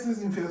hier heißt es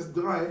in Vers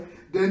 3,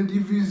 denn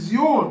die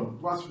Vision,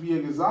 was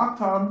wir gesagt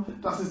haben,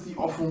 das ist die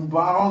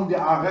Offenbarung der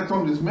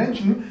Errettung des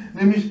Menschen,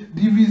 nämlich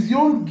die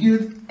Vision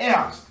gilt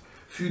erst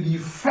für die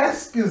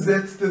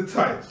festgesetzte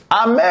Zeit.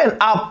 Amen.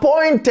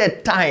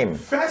 Appointed time.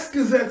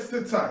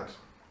 Festgesetzte Zeit.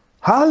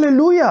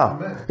 Hallelujah.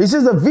 Amen. He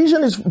says the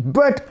vision is,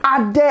 but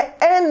at the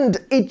end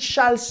it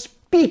shall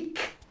speak.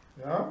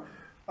 Ja?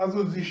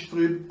 Also sie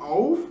strebt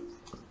auf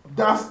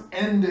das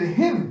Ende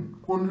hin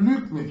und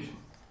lügt nicht.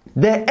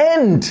 the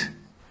end,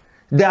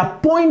 the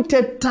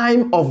appointed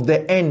time of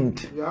the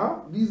end.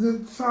 Ja,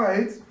 diese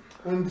Zeit,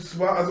 und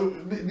zwar, also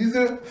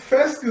diese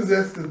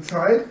festgesetzte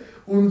Zeit,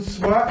 und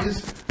zwar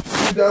ist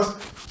für das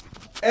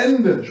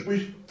Ende,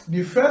 sprich,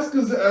 die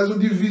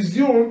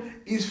Vision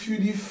ist für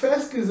die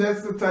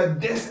festgesetzte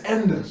Zeit des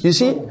Endes. You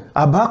see,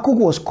 Habakkuk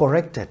was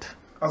corrected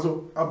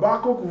Also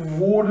Habakkuk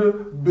wurde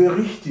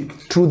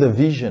berichtigt. through the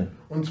vision.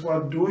 Und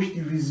zwar durch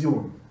die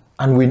Vision.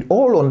 And we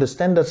all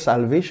understand that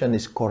salvation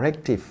is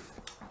corrective.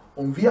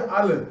 Und wir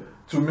alle,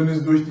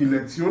 zumindest durch die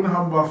Lektion,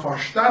 haben wir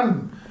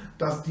verstanden,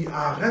 dass die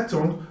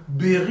Errettung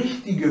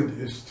berichtigend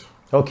ist.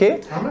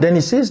 Okay? Amen. Then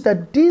it says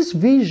that this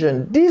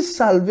vision, this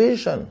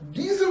salvation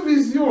Diese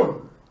Vision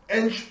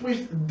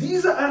entspricht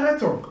dieser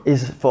Errettung.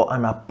 is for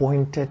an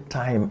appointed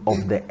time of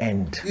the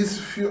end. Ist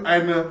für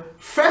eine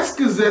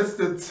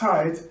festgesetzte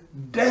Zeit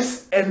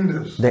des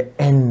Endes. The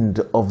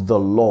end of the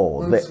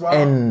law, Und the zwar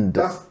end.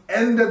 das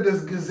Ende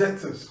des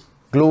Gesetzes.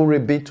 Glory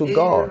be to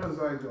God. Ehre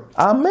sei Gott.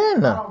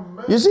 Amen.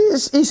 Amen. You see,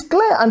 it's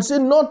clear and say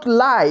not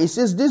lie. It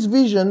says this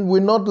vision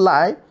will not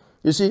lie.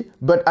 You see,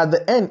 but at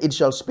the end it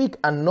shall speak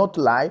and not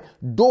lie,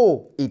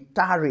 though it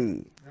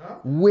tarry. Ja.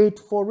 Wait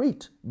for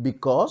it,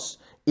 because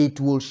it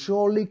will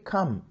surely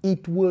come.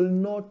 It will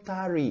not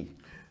tarry.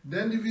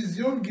 Denn die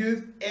Vision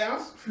gilt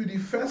erst für die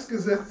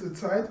festgesetzte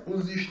Zeit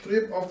und sie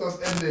strebt auf das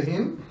Ende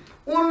hin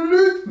und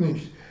lügt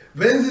nicht.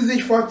 Wenn sie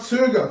sich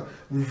verzögert,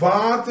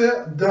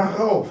 warte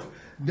darauf,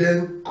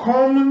 denn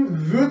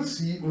kommen wird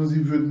sie und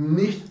sie wird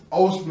nicht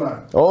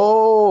ausbleiben.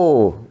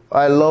 Oh,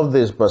 I love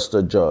this,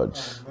 Pastor George.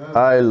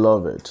 I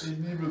love it. Ich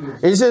liebe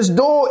das. It says,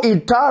 though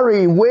it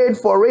tarry, wait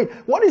for it.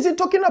 What is it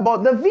talking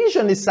about? The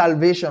vision is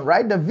salvation,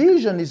 right? The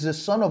vision is the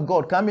Son of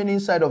God coming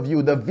inside of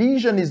you. The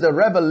vision is the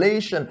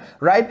revelation,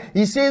 right?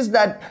 He says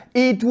that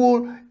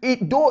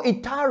though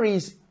it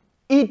tarries,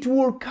 it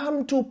will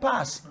come to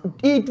pass.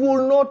 It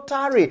will not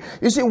tarry.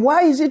 You see,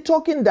 why is he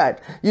talking that?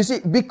 You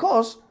see,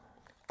 because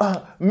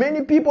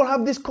many people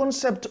have this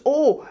concept,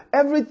 oh,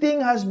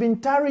 everything has been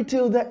tarry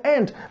till the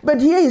end.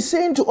 But here he's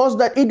saying to us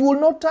that it will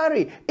not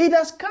tarry. It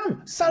has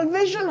come.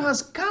 Salvation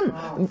has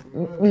come.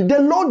 The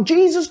Lord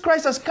Jesus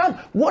Christ has come.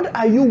 What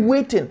are you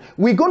waiting?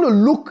 We're going to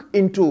look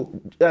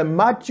into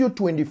Matthew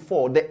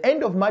 24. The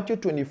end of Matthew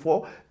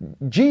 24,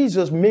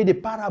 Jesus made a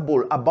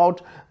parable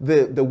about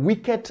the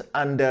wicked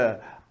and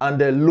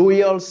the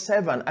loyal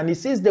servant. And he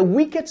says the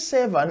wicked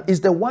servant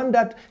is the one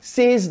that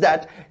says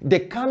that the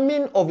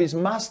coming of his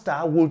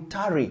master will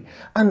tarry.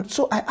 And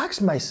so I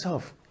asked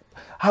myself,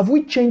 have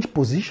we changed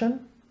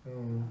position?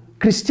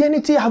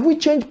 Christianity, have we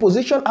changed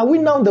position? Are we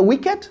now the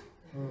wicked?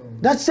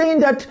 That's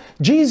saying that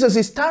Jesus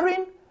is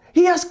tarrying?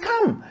 He has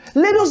come.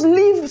 Let us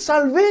live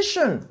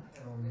salvation.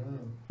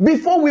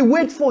 Before we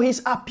wait for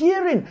his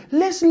appearing,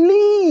 let's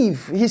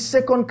live his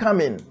second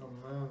coming.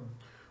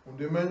 Und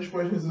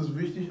dementsprechend ist es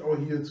wichtig auch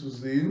hier zu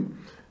sehen,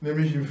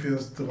 nämlich im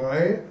Vers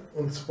 3,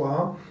 und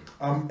zwar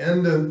am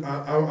Ende,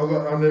 also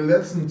an den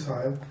letzten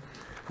Teil,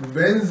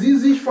 wenn sie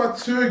sich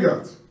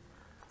verzögert,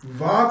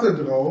 warte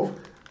drauf,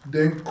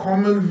 denn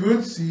kommen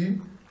wird sie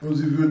und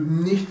sie wird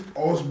nicht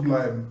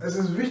ausbleiben. Es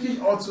ist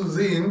wichtig auch zu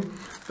sehen,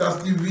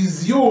 dass die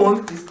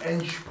Vision ist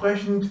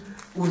entsprechend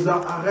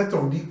unserer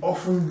Errettung, die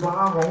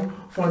Offenbarung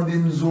von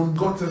dem Sohn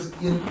Gottes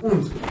in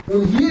uns.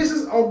 Und hier ist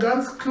es auch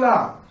ganz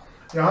klar,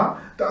 ja,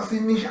 dass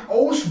sie nicht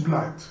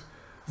ausbleibt.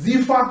 Sie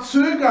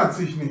verzögert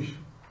sich nicht.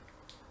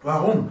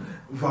 Warum?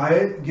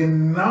 Weil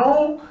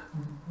genau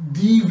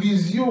die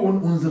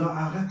Vision unserer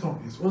Errettung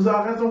ist. Unsere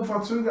Errettung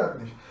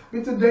verzögert nicht.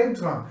 Bitte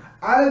denkt dran,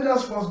 all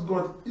das, was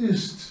Gott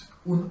ist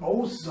und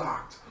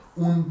aussagt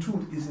und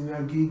tut, ist in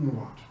der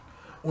Gegenwart.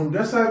 Und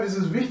deshalb ist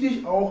es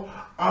wichtig, auch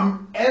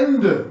am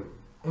Ende,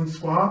 und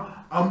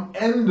zwar am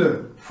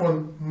Ende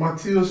von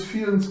Matthäus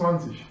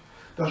 24,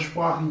 da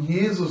sprach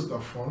Jesus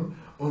davon,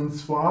 und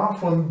zwar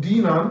von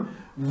Dienern,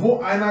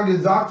 wo einer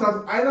gesagt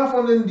hat, einer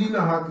von den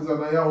Dienern hat gesagt,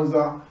 naja,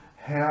 unser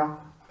Herr,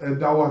 er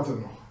dauerte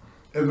noch.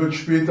 Er wird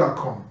später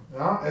kommen.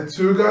 Ja? Er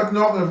zögert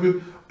noch,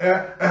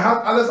 er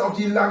hat alles auf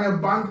die lange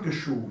Bank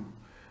geschoben.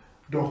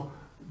 Doch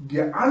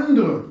der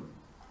andere,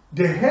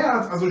 der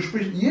Herr, also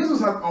sprich,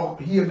 Jesus hat auch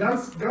hier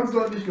ganz, ganz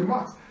deutlich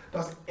gemacht,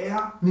 dass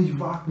er nicht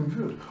warten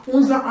wird.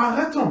 Unsere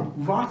Errettung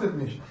wartet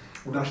nicht.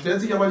 Und da stellt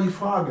sich aber die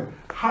Frage,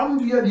 haben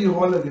wir die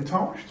Rolle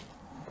getauscht?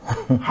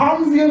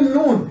 Haben wir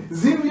nun,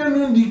 sind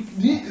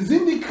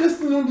die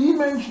Christen nun die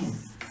Menschen,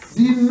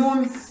 die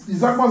nun, ich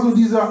sag mal so,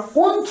 dieser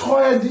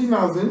untreue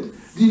Diener sind,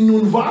 die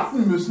nun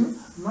warten müssen?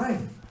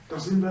 Nein,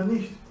 das sind wir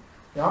nicht.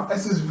 Ja,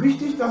 es ist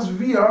wichtig, dass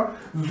wir,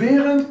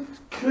 während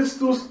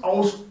Christus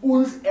aus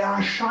uns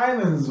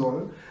erscheinen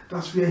soll,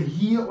 dass wir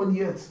hier und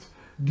jetzt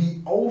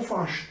die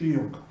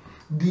Auferstehung,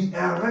 die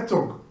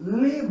Errettung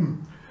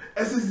leben.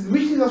 Es ist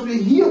wichtig, dass wir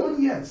hier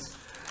und jetzt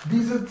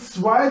diese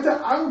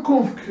zweite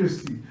Ankunft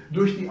Christi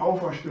durch die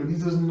Auferstehung,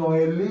 dieses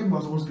neue Leben,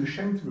 was uns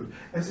geschenkt wird.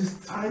 Es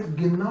ist Zeit,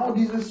 genau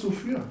dieses zu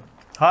führen.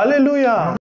 Halleluja.